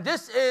 And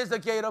this is the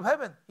gate of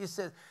heaven. He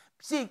says,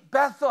 see,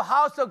 Bethel,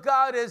 house of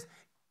God, is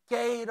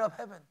gate of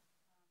heaven.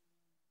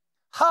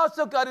 House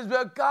of God is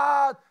where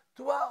God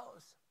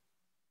dwells.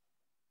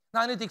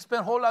 Now I need to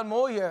explain a whole lot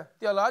more here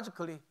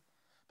theologically.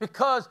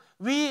 Because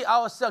we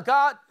ourselves,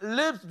 God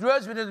lives,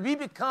 dwells with us, we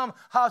become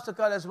house of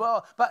God as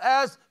well. But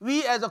as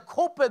we as a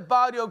corporate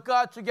body of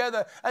God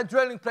together, a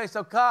dwelling place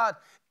of God,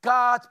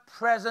 God's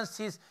presence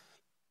is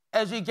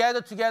as we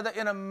gather together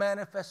in a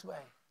manifest way.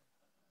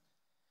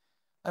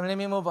 And let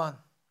me move on.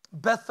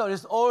 Bethel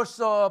is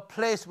also a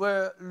place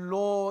where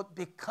Lord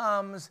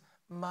becomes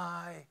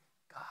my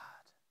God.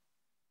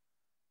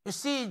 You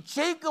see,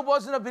 Jacob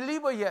wasn't a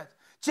believer yet.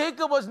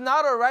 Jacob was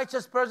not a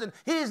righteous person.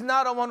 He is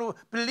not a one who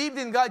believed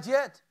in God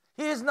yet.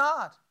 He is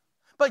not.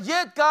 But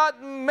yet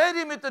God met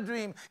him with a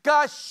dream.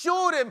 God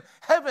showed him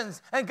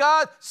heavens. And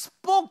God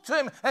spoke to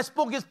him and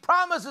spoke his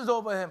promises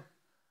over him.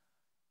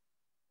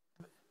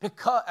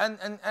 Because,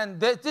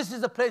 this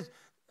is the place,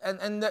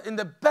 in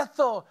the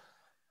Bethel,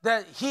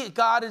 that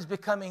God is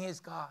becoming his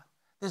God.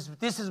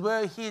 This is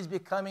where he is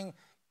becoming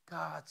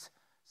God's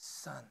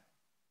son.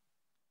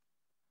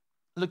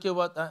 Look at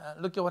what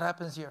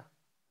happens here.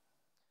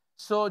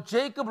 So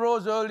Jacob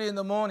rose early in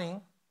the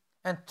morning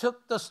and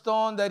took the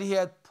stone that he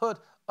had put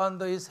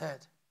under his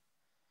head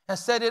and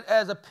set it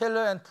as a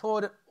pillar and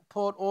poured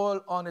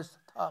oil on its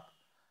top.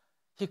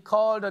 He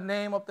called the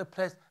name of the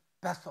place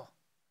Bethel.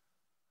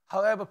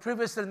 However,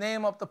 previously the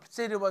name of the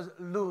city was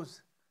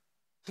Luz.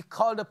 He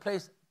called the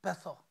place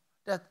Bethel,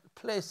 that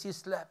place he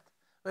slept,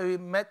 where he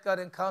met God,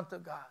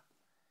 encountered God.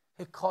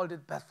 He called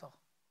it Bethel.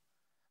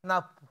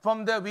 Now,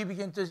 from there, we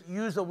begin to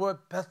use the word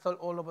Bethel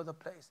all over the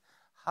place.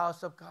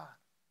 House of God,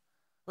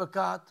 where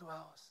God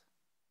dwells.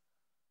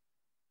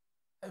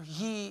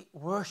 He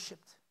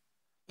worshipped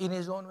in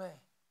his own way.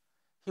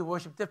 He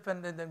worshipped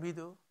differently than we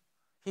do.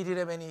 He didn't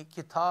have any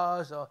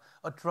guitars or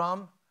a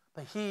drum,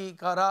 but he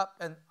got up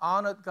and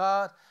honored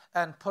God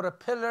and put a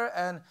pillar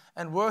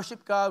and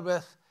worshiped God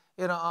with,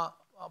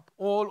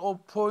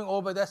 all pouring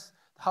over. That's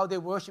how they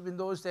worship in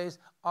those days,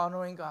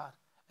 honoring God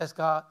as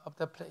God of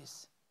the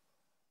place.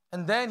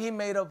 And then he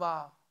made a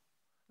vow.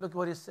 Look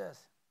what he says.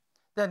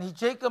 Then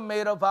Jacob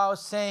made a vow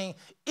saying,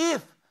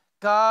 if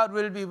God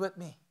will be with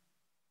me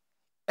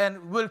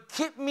and will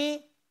keep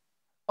me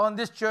on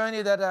this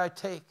journey that I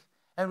take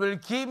and will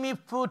give me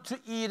food to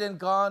eat and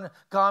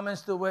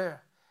garments to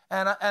wear,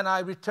 and I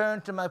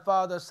return to my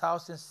father's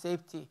house in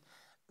safety,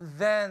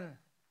 then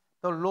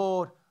the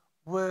Lord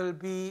will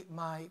be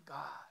my God.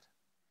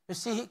 You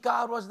see,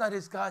 God was not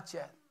his God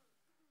yet.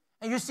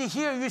 And you see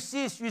here, you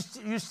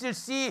still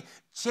see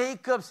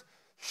Jacob's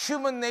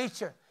human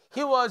nature.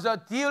 He was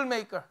a deal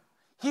maker.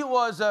 He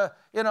was a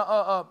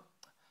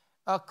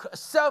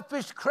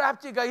selfish,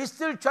 crafty guy. He's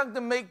still trying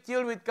to make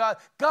deal with God.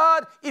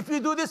 God, if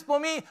you do this for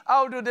me,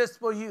 I'll do this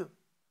for you.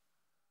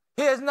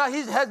 He has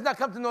not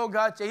come to know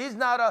God yet. He's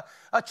not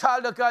a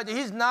child of God yet.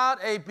 He's not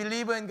a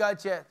believer in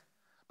God yet.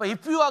 But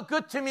if you are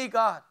good to me,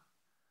 God,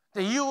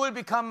 then you will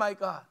become my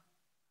God.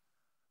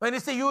 When he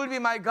says you will be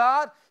my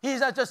God, he's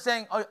not just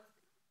saying,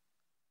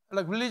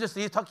 like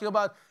religiously, he's talking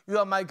about you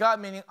are my God,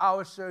 meaning I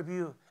will serve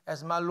you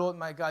as my Lord,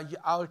 my God.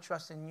 I will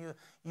trust in you.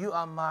 You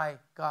are my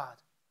God.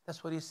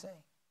 That's what he's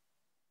saying.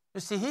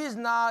 You see, he's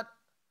not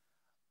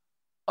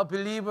a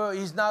believer.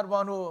 He's not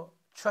one who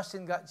trusts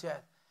in God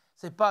yet.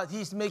 But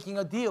he's making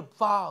a deal.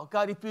 Vow,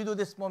 God, if you do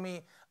this for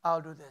me,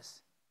 I'll do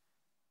this.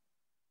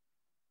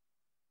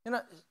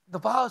 The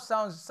vow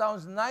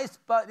sounds nice,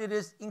 but it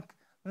is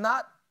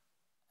not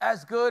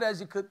as good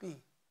as it could be.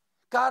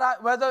 God,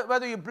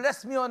 whether you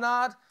bless me or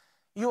not,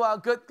 you are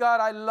good, God,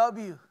 I love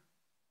you.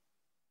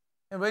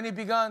 And when he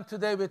began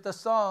today with the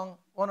song,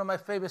 one of my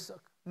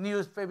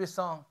new favorite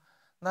song,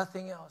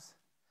 Nothing Else.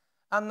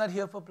 I'm not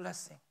here for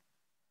blessing.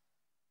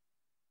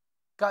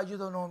 God, you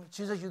don't know me.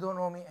 Jesus, you don't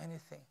know me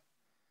anything.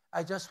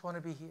 I just want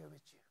to be here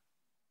with you.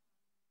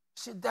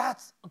 See,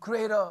 that's a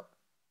greater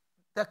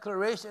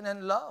declaration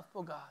and love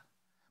for God.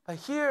 But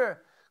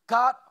here,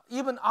 God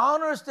even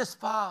honors this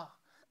vow.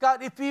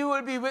 God, if you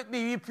will be with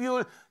me, if you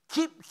will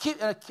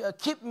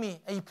keep me,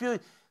 and if you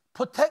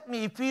protect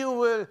me, if you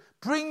will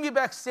bring me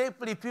back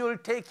safely, if you will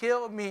take care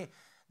of me,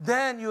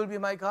 then you will be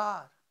my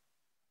God.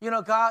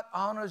 God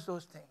honors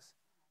those things.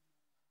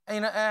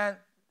 And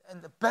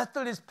the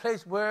Bethel is a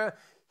place where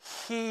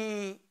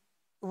he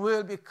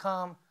will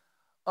become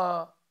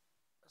a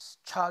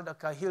child of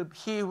God.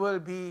 He will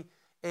be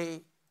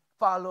a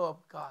follower of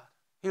God.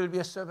 He will be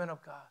a servant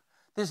of God.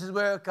 This is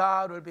where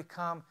God will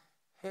become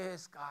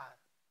his God.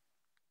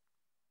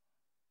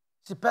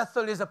 See,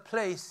 Bethel is a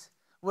place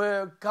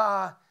where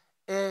God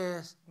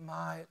is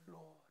my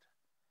Lord.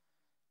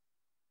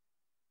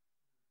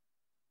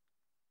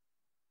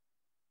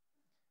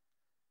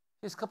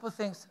 Here's a couple of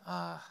things.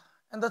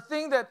 And the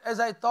thing that, as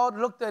I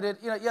looked at it,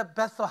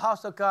 Bethel,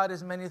 house of God,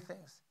 is many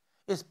things.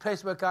 It's a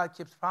place where God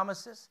keeps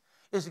promises.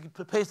 It's a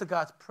place of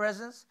God's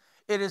presence.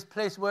 It is a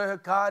place where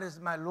God is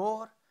my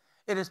Lord.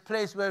 It is a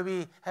place where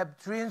we have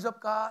dreams of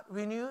God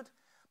renewed.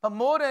 But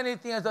more than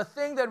anything, is the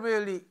thing that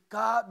really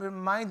God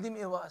reminded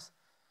me was,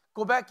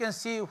 go back and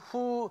see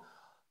to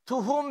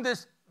whom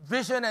this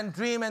vision and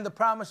dream and the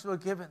promise were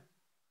given.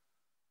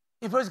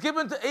 If it was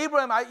given to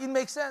Abraham, it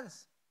makes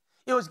sense.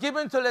 It was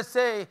given to, let's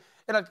say,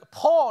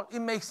 Paul, it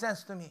makes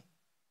sense to me.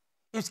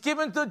 It's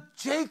given to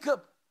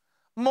Jacob,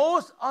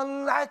 most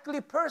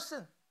unlikely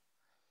person.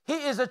 He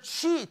is a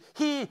cheat.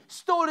 He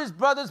stole his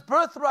brother's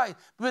birthright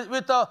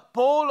with a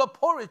bowl of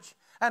porridge.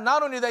 And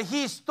not only that,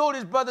 he stole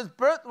his brother's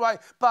birthright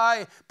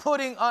by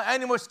putting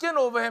animal skin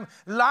over him,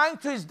 lying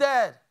to his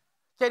dad,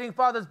 getting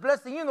father's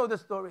blessing. You know the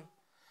story.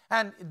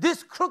 And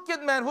this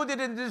crooked man who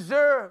didn't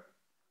deserve,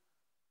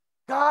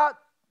 God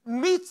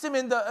meets him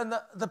in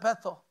the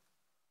Bethel.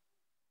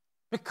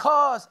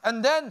 Because,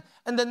 and then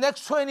in the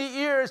next 20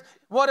 years,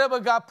 whatever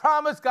God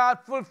promised, God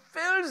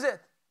fulfills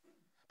it.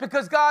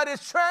 Because God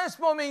is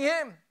transforming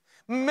him,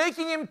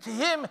 making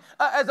him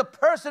as a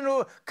person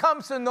who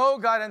comes to know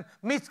God and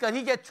meets God.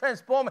 He gets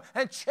transformed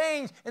and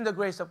changed in the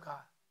grace of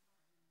God.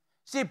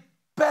 See,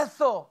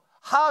 Bethel,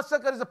 house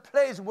of God, is a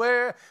place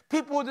where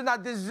people who do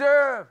not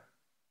deserve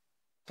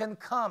can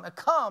come and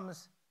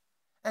comes,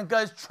 and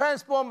God is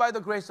transformed by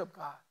the grace of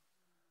God.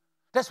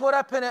 That's what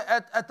happened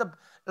at the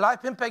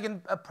Life Impact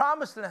in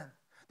Promised Land.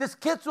 These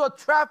kids who are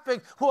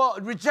trafficked, who are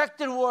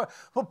rejected, who are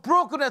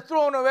broken and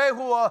thrown away,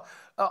 who are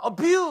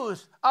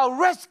abused, are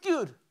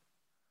rescued,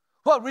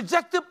 who are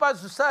rejected by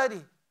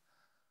society,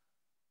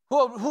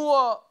 who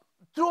are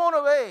thrown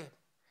away.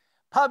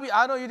 Probably,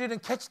 I know you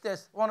didn't catch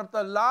this. One of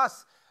the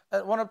last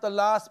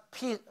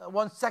piece,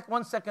 1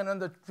 second on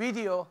the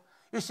video,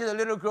 you see the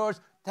little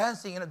girls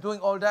dancing and doing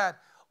all that.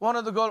 One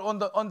of the girls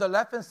on the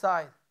left hand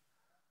side,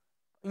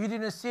 you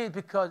didn't see it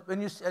because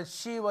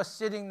she was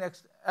sitting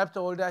next, after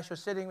all that, she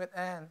was sitting with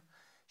Anne.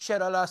 She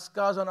had a lot of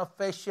scars on her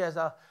face. She has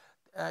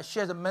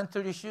a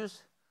mental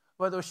issues.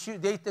 Whether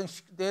they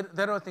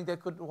don't think they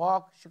could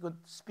walk, she could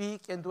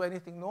speak and do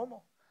anything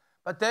normal.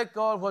 But that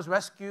girl was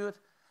rescued,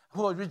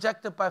 who was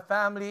rejected by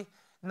family,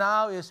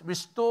 now is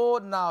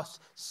restored, now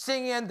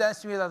singing and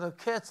dancing with other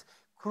kids,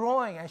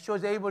 growing, and she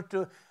was able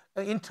to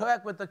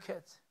interact with the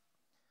kids.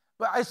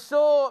 But I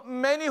saw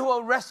many who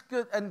were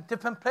rescued in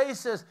different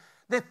places.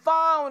 They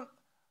found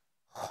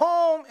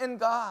home in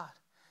God.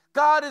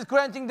 God is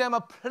granting them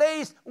a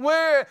place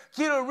where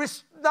He will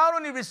not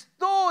only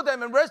restore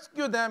them and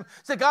rescue them,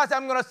 say, God said,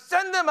 I'm going to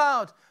send them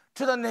out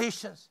to the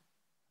nations.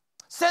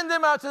 Send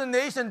them out to the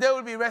nation, they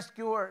will be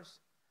rescuers.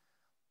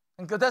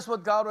 And that's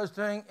what God was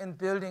doing in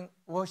building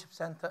worship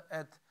center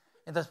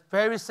in the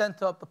very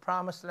center of the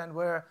Promised Land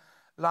where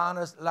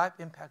Lana's Life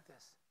Impact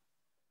is.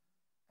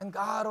 And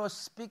God was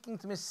speaking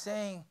to me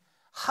saying,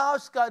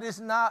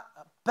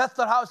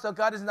 Bethel house of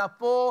God is not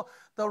for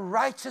the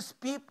righteous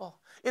people.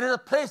 It is a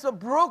place of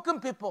broken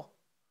people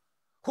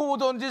who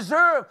don't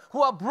deserve,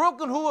 who are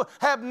broken, who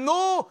have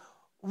no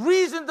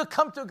reason to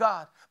come to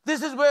God.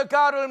 This is where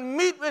God will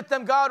meet with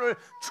them. God will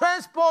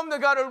transform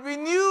them. God will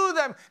renew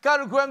them.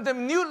 God will grant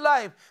them new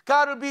life.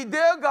 God will be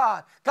their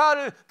God.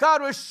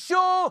 God will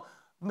show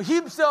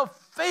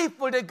Himself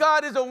faithful, that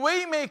God is a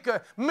way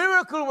maker,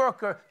 miracle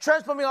worker,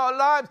 transforming our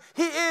lives.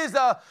 He is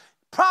a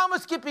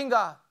promise-keeping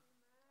God.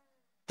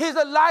 He's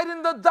a light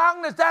in the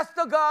darkness. That's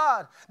the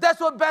God.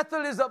 That's what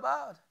Bethel is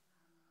about.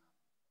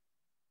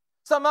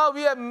 Somehow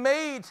we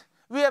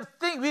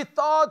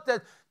thought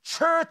that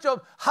church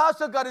of house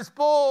of God is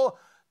for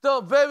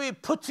the very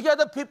put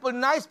together people,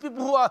 nice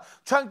people who are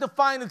trying to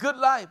find a good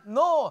life.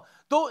 No,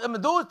 those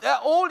are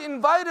all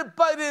invited,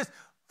 but it is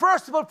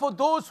first of all for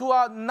those who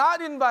are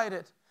not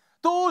invited.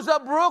 Those are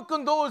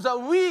broken, those are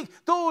weak,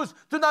 those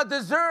do not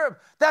deserve.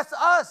 That's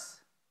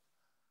us.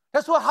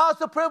 That's what house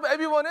of prayer for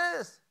everyone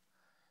is.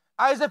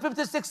 Isaiah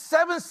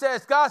 56:7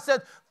 says, God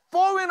said,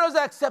 foreigners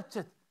are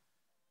accepted.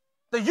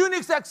 The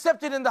eunuchs are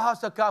accepted in the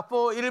house of God,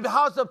 for it will be a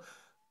house of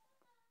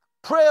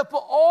prayer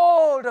for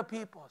all the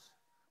peoples,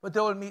 but they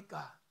will meet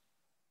God.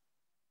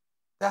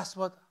 That's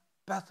what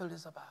Bethel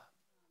is about.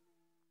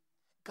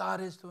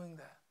 God is doing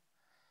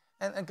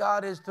that. And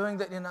God is doing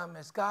that in our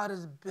midst. God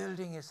is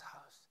building His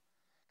house.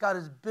 God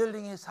is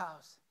building His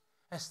house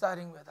and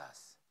starting with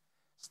us.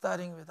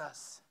 Starting with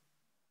us.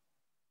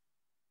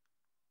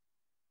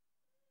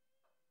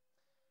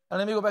 And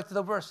let me go back to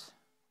the verse.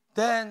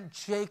 Then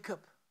Jacob,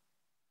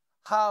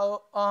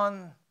 how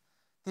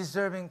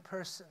undeserving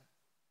person,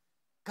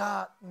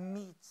 God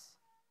meets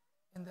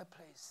in that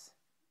place.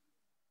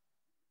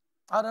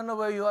 I don't know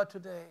where you are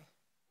today.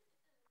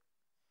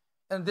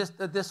 And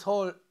this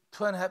whole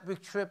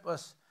 2.5-week trip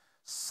was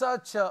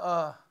such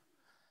a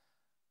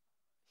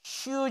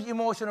huge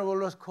emotional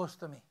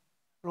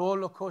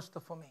roller coaster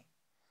for me.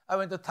 I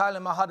went to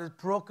Thailand, my heart is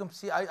broken.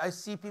 See, I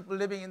see people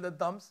living in the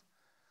dumps,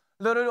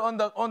 literally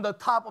on the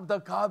top of the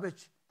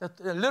garbage that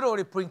they're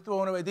literally being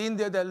thrown away. In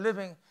there they're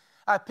living.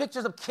 I have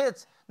pictures of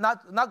kids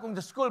not going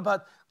to school,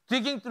 but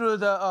digging through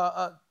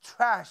the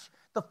trash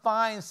to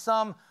find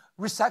some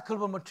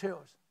recyclable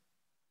materials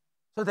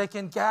so they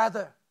can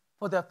gather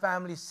for their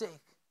family's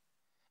sake.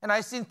 And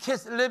I seen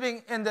kids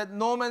living in that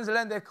no man's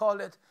land, they call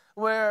it,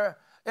 where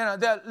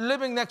they're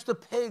living next to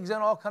pigs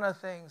and all kind of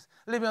things,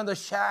 living on the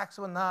shacks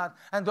or not,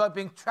 and they're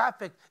being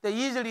trafficked. They're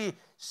easily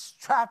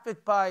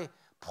trafficked by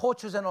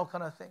poachers and all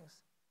kind of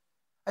things.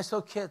 I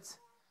saw kids.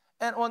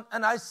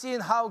 And I seen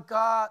how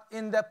God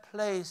in that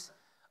place,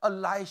 a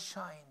light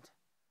shined,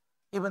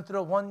 even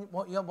through one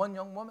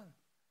young woman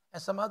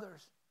and some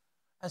others,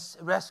 and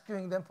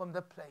rescuing them from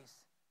that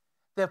place.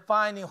 They're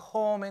finding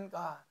home in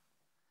God.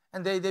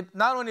 And they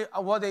not only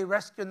were they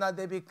rescued, now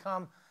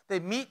they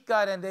meet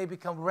God and they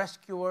become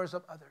rescuers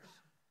of others.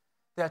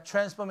 They are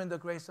transformed in the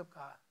grace of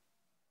God.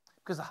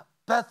 Because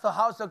Bethel,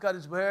 house of God,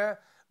 is where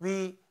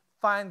we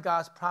find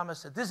God's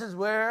promises. This is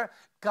where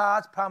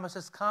God's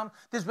promises come.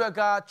 This is where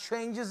God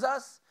changes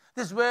us.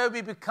 This is where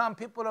we become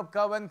people of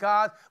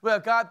God where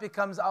God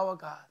becomes our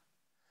God.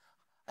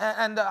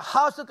 And the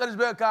house of God is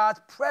where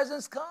God's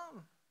presence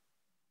comes.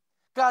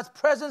 God's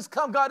presence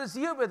comes. God is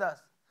here with us.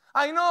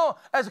 I know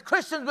as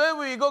Christians, wherever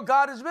we go,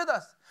 God is with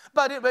us.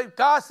 But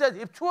God says,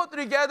 if 2 or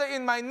 3 gather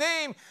in my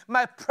name,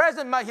 my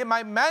presence,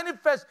 my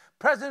manifest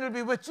presence will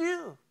be with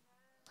you.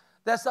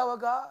 That's our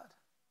God.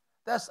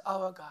 That's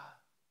our God.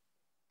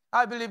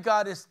 I believe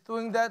God is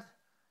doing that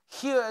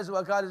here as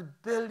well. God is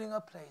building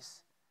a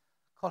place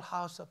called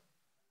House of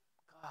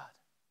God.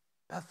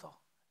 Bethel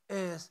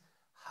is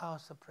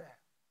house of prayer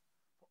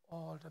for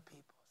all the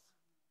peoples.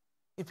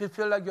 If you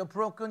feel like you're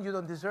broken, you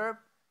don't deserve,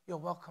 you're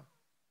welcome.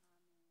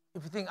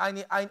 If you think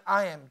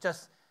I am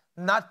just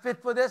not fit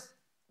for this,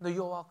 no,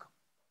 you're welcome.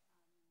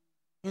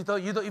 You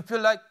feel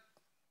like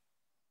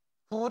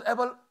who would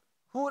ever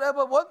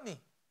want me?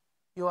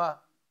 You are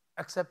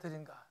accepted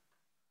in God.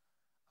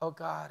 Oh,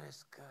 God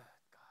is good,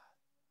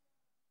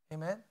 God.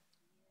 Amen?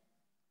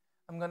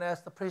 I'm going to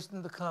ask the praise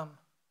team to come.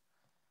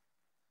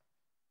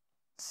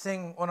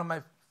 Sing one of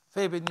my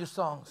favorite new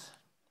songs.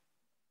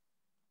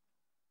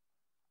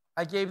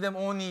 I gave them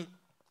only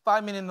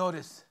 5-minute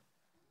notice.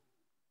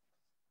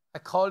 I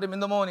called them in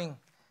the morning.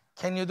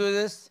 Can you do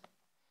this?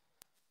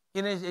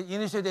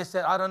 Initially they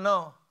said, I don't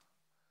know.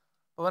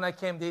 But when I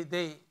came,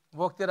 they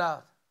worked it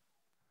out.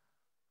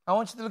 I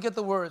want you to look at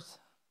the words.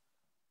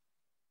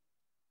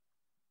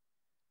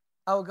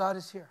 Our God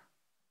is here.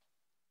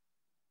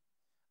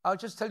 I'll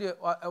just tell you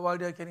while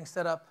they're getting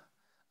set up.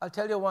 I'll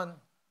tell you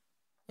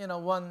there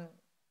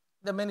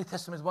are many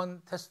testimonies,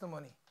 one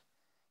testimony.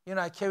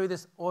 I carry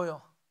this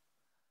oil,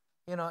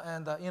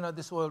 and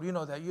this oil,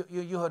 that.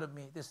 You heard of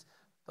me,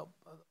 the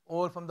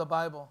oil from the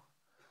Bible.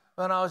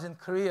 When I was in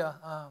Korea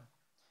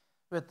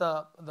with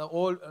the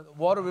old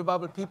water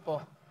revival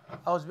people,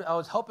 I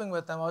was helping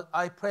with them.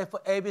 I prayed for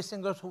every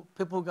single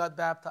people who got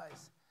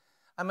baptized.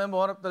 I remember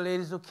one of the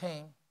ladies who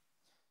came.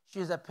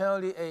 She's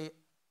apparently a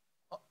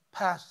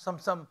pastor,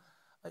 some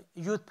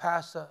youth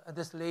pastor, and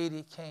this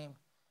lady came.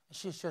 And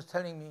she was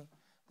telling me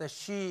that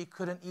she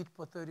couldn't eat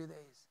for 30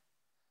 days.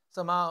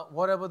 Somehow,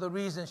 whatever the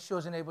reason, she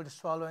wasn't able to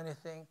swallow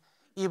anything.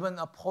 Even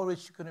a porridge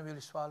she couldn't really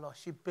swallow.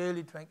 She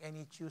barely drank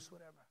any juice,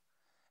 whatever.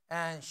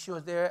 And she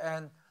was there,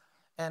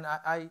 and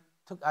I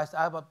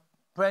got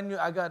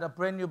a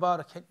brand new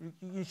bottle.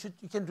 You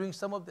can drink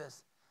some of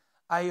this.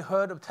 I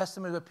heard of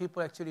testimony of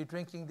people actually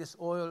drinking this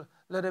oil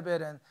a little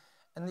bit, and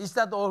it's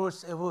not the oil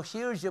who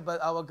heals you,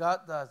 but our God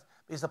does.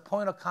 It's a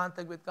point of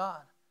contact with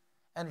God.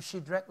 And she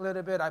drank a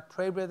little bit. I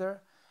prayed with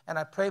her, and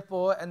I prayed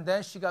for her, and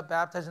then she got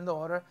baptized in the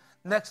water.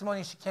 Next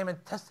morning, she came and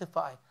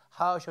testified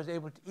how she was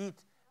able to eat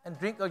and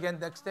drink again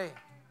next day.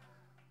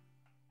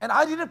 And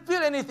I didn't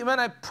feel anything when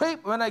I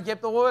prayed, when I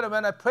gave the oil, and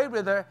when I prayed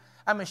with her.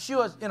 I mean, she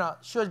was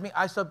being,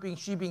 I saw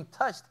she being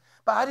touched,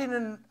 but I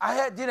didn't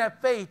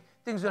have faith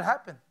things would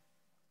happen.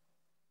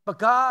 But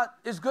God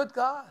is good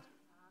God.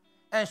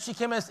 And she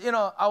came and,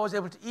 I was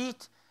able to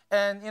eat.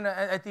 And,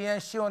 at the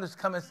end, she wanted to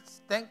come and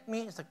thank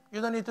me. It's like,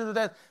 you don't need to do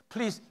that.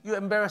 Please, you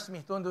embarrass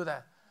me. Don't do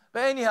that.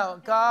 But anyhow,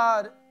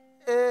 God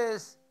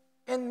is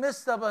in the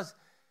midst of us,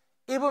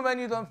 even when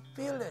you don't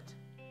feel it.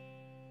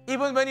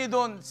 Even when you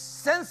don't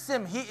sense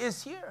Him, He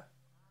is here.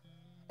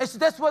 And so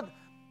that's what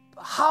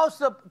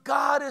house of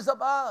God is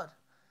about.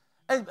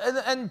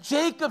 And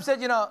Jacob said,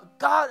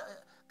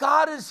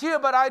 God is here,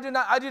 but I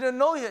didn't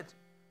know it.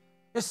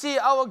 You see,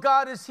 our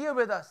God is here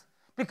with us.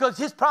 Because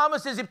His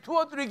promise is if 2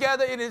 or 3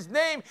 gather in His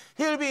name,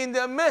 He'll be in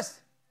their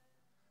midst.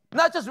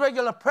 Not just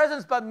regular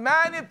presence, but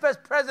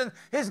manifest presence.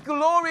 His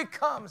glory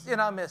comes in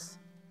our midst.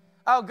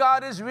 Our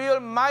God is real,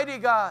 mighty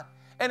God.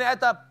 And at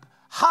the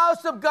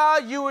house of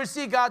God, you will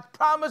see God's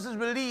promises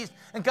released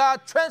and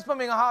God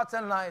transforming our hearts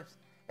and lives.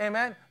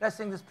 Amen? Let's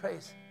sing this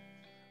praise.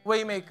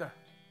 Waymaker.